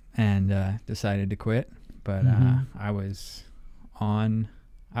woke up and decided to quit, but I was on.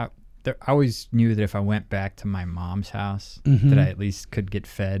 I always knew that if I went back to my mom's house, that I at least could get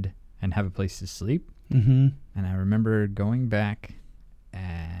fed and have a place to sleep. And I remember going back,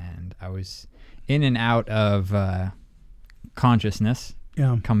 and I was in and out of consciousness,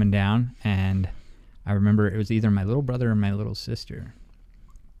 coming down, and I remember it was either my little brother or my little sister,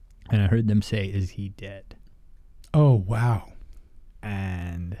 and I heard them say, "Is he dead?" Oh, wow.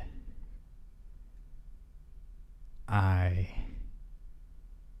 And I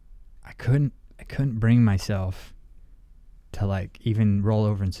couldn't bring myself to like even roll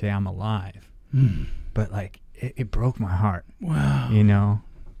over and say I'm alive. But like it broke my heart. Wow. And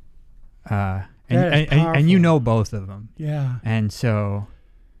you know both of them. Yeah. And so,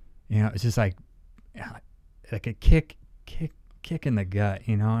 it's just like a kick in the gut,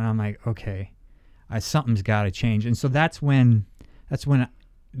 and I'm like, okay, something's got to change. And so that's when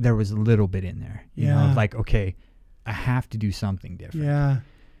there was a little bit in there, like, okay, I have to do something different. Yeah.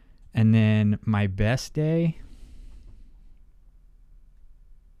 And then my best day,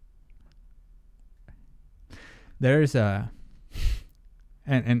 there's and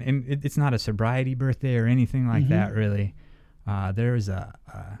it's not a sobriety birthday or anything like that, really. There's at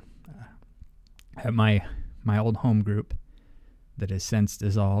my old home group that has since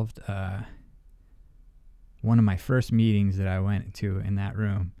dissolved. One of my first meetings that I went to in that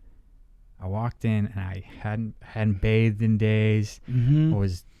room, I walked in and I hadn't bathed in days.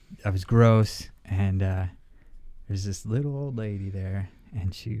 I was gross, and there's this little old lady there,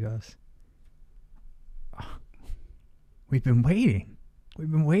 and she goes, "Oh, we've been waiting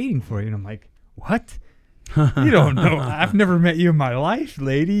for you." And I'm like, "What? You don't know? I've never met you in my life,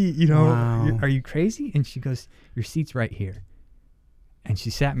 lady. Wow. Are you crazy?" And she goes, "Your seat's right here." And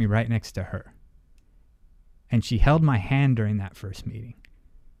she sat me right next to her. And she held my hand during that first meeting.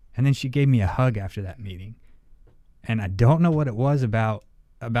 And then she gave me a hug after that meeting. And I don't know what it was about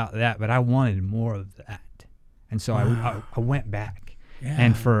that, but I wanted more of that. And so I went back. Yeah.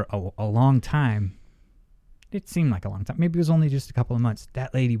 And for a long time, it seemed like a long time, maybe it was only just a couple of months,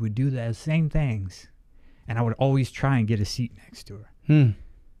 that lady would do the same things. And I would always try and get a seat next to her.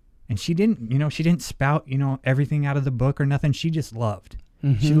 And she didn't spout, everything out of the book or nothing. She just loved.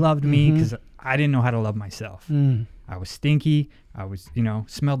 She loved me because I didn't know how to love myself. I was stinky. I was,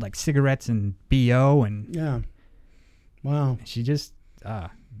 smelled like cigarettes and BO. And yeah. Wow. She just,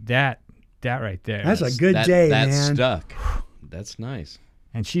 that right there. That's a good day, man. That stuck. That's nice.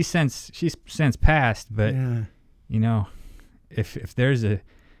 And she's since passed, but if there's an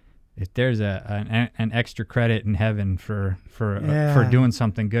extra credit in heaven for doing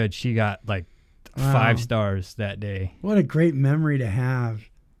something good, she got like 5 stars that day. What a great memory to have.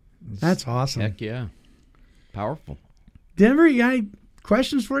 That's awesome. Heck yeah. Powerful. Denver, you got any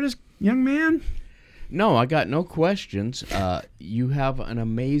questions for this young man? No, I got no questions. You have an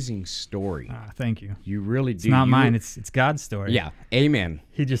amazing story. Thank you. You really do. It's not mine. It's God's story. Yeah. Amen.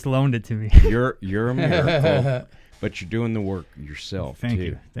 He just loaned it to me. You're a miracle, but you're doing the work yourself Thank too.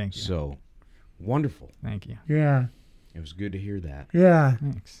 you. Thank you. So wonderful. Thank you. Yeah. It was good to hear that. Yeah.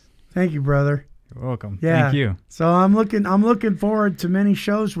 Thanks. Thank you, brother. You're welcome. Yeah. Thank you. So I'm looking forward to many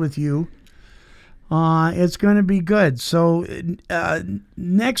shows with you. It's going to be good. So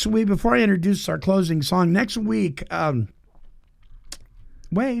next week, before I introduce our closing song, next week,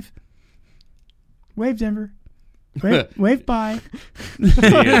 wave, Denver, wave bye.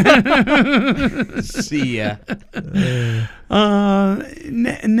 See ya.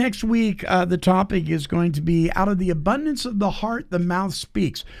 Next week, the topic is going to be out of the abundance of the heart, the mouth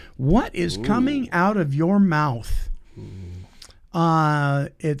speaks. What is coming out of your mouth?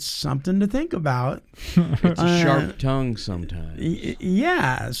 It's something to think about. It's a sharp tongue sometimes.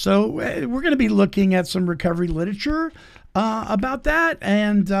 Yeah. So we're going to be looking at some recovery literature about that,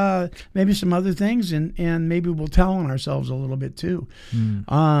 and maybe some other things, and maybe we'll tell on ourselves a little bit too.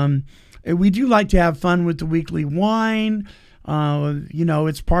 We do like to have fun with the weekly wine.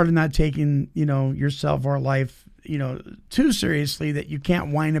 It's part of not taking, yourself or life, too seriously, that you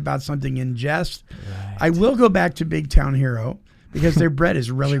can't whine about something in jest. Right. I will go back to Big Town Hero because their bread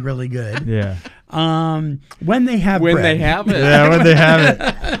is really, really good. Yeah. When they have bread. They have it. Yeah, when they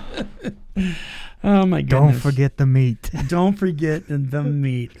have it. Oh, my goodness. Don't forget the meat. Don't forget the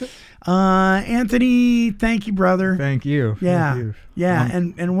meat. Anthony, thank you, brother. Thank you. Yeah. Thank you. Yeah,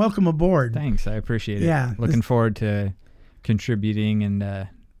 and welcome aboard. Thanks. I appreciate it. Yeah. Looking forward to contributing and the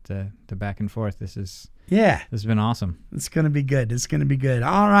back and forth. This has been awesome. It's going to be good. It's going to be good.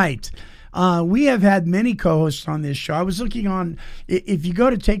 All right. We have had many co-hosts on this show. I was looking on, if you go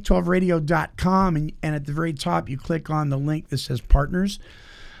to take12radio.com and at the very top you click on the link that says partners,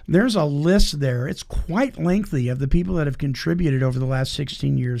 there's a list there. It's quite lengthy of the people that have contributed over the last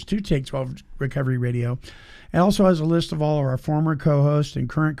 16 years to Take 12 Recovery Radio. It also has a list of all of our former co-hosts and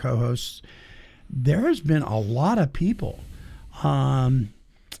current co-hosts. There has been a lot of people.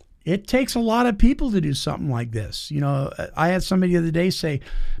 It takes a lot of people to do something like this. I had somebody the other day say,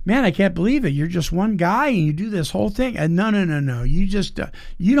 man, I can't believe it. You're just one guy and you do this whole thing. And no. You just,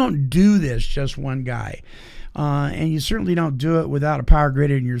 you don't do this just one guy. And you certainly don't do it without a power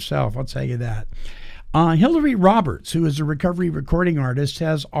greater than yourself. I'll tell you that. Hillary Roberts, who is a recovery recording artist,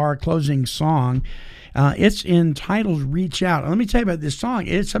 has our closing song. It's entitled Reach Out. And let me tell you about this song.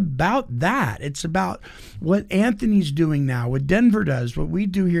 It's about that. It's about what Anthony's doing now, what Denver does, what we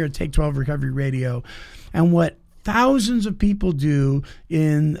do here at Take 12 Recovery Radio, and what thousands of people do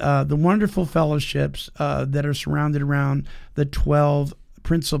in the wonderful fellowships that are surrounded around the 12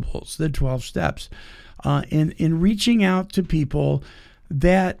 principles, the 12 steps, in reaching out to people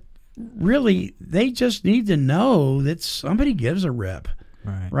that really, they just need to know that somebody gives a rip.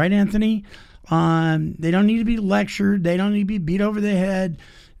 Right, Anthony? They don't need to be lectured. They don't need to be beat over the head.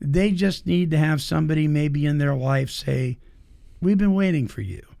 They just need to have somebody maybe in their life say, we've been waiting for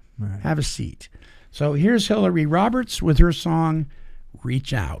you. Right. Have a seat. So here's Hillary Roberts with her song,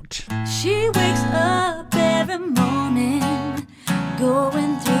 Reach Out. She wakes up every morning,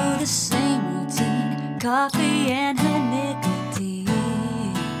 going through the same routine, coffee and her nicotine.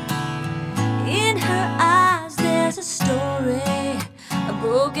 In her eyes there's a story, a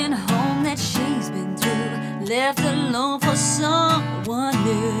broken home that she's been through, left alone for someone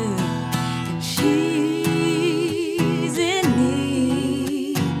new. And she's in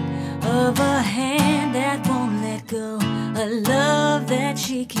need of a hand that won't let go, a love that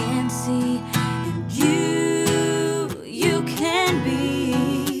she can see. And you can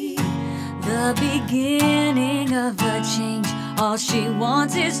be the beginning of a change. All she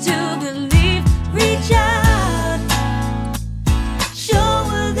wants is to believe. Reach out, show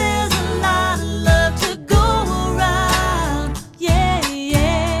her there's a lot of love to go around. Yeah,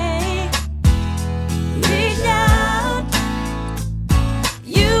 yeah. Reach out,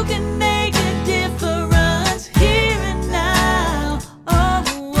 you can make a difference here and now.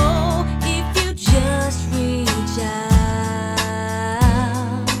 Oh, if you just reach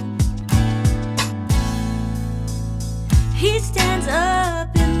out. He stands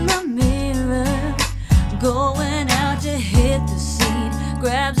up in the mirror, going out to hit the scene,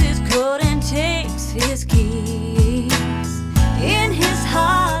 grabs his coat and takes his keys. In his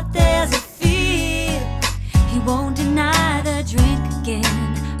heart there's a fear, he won't deny the drink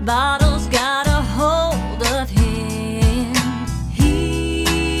again. Bottles got a hold of him.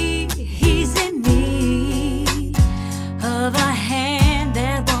 He's in need of a hand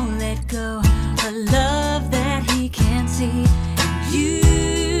that won't let go, a love that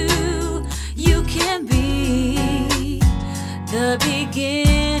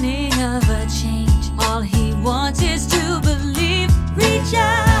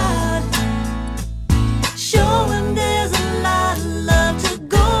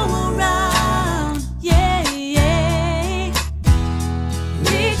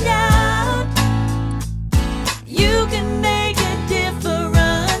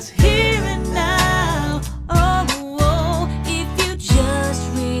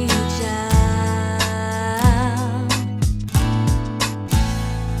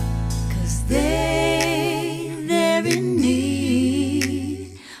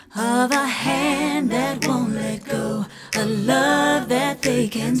they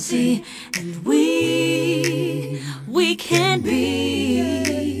can see. And we can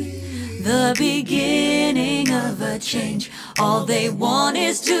be the beginning of a change. All they want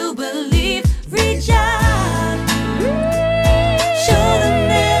is to believe. Reach out, show them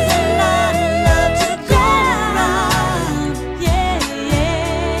there's a lot of love to go around. Yeah,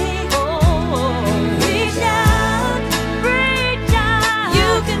 yeah. Reach out, you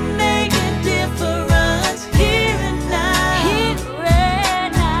can make a difference here and now.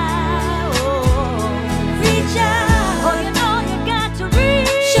 Reach out, oh, you know you got to reach.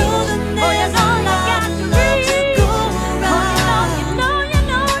 Show them there's a lot of love to go around. You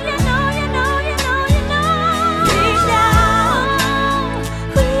know. Reach out,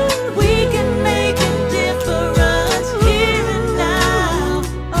 we can make a difference here and now.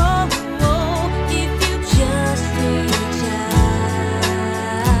 Oh, if you just reach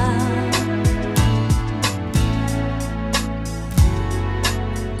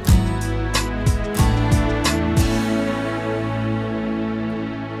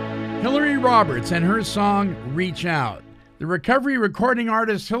Hillary Roberts and her song Reach Out. The recovery recording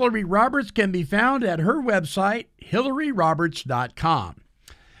artist Hillary Roberts can be found at her website, hillaryroberts.com.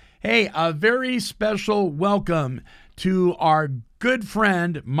 Hey, a very special welcome to our good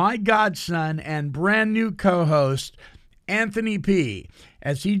friend, my godson, and brand new co-host, Anthony P.,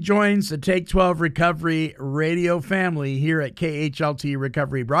 as he joins the Take 12 Recovery radio family here at KHLT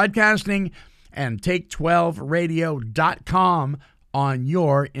Recovery Broadcasting and Take12Radio.com on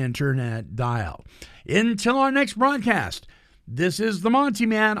your internet dial. Until our next broadcast, this is the Monty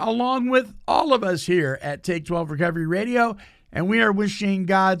Man, along with all of us here at Take 12 Recovery Radio, and we are wishing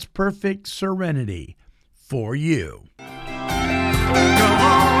God's perfect serenity for you. Come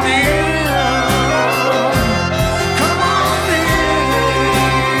on in. Come on in.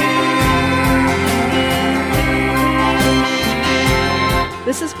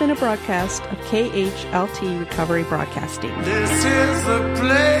 This has been a broadcast of KHLT Recovery Broadcasting. This is the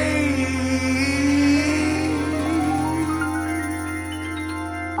place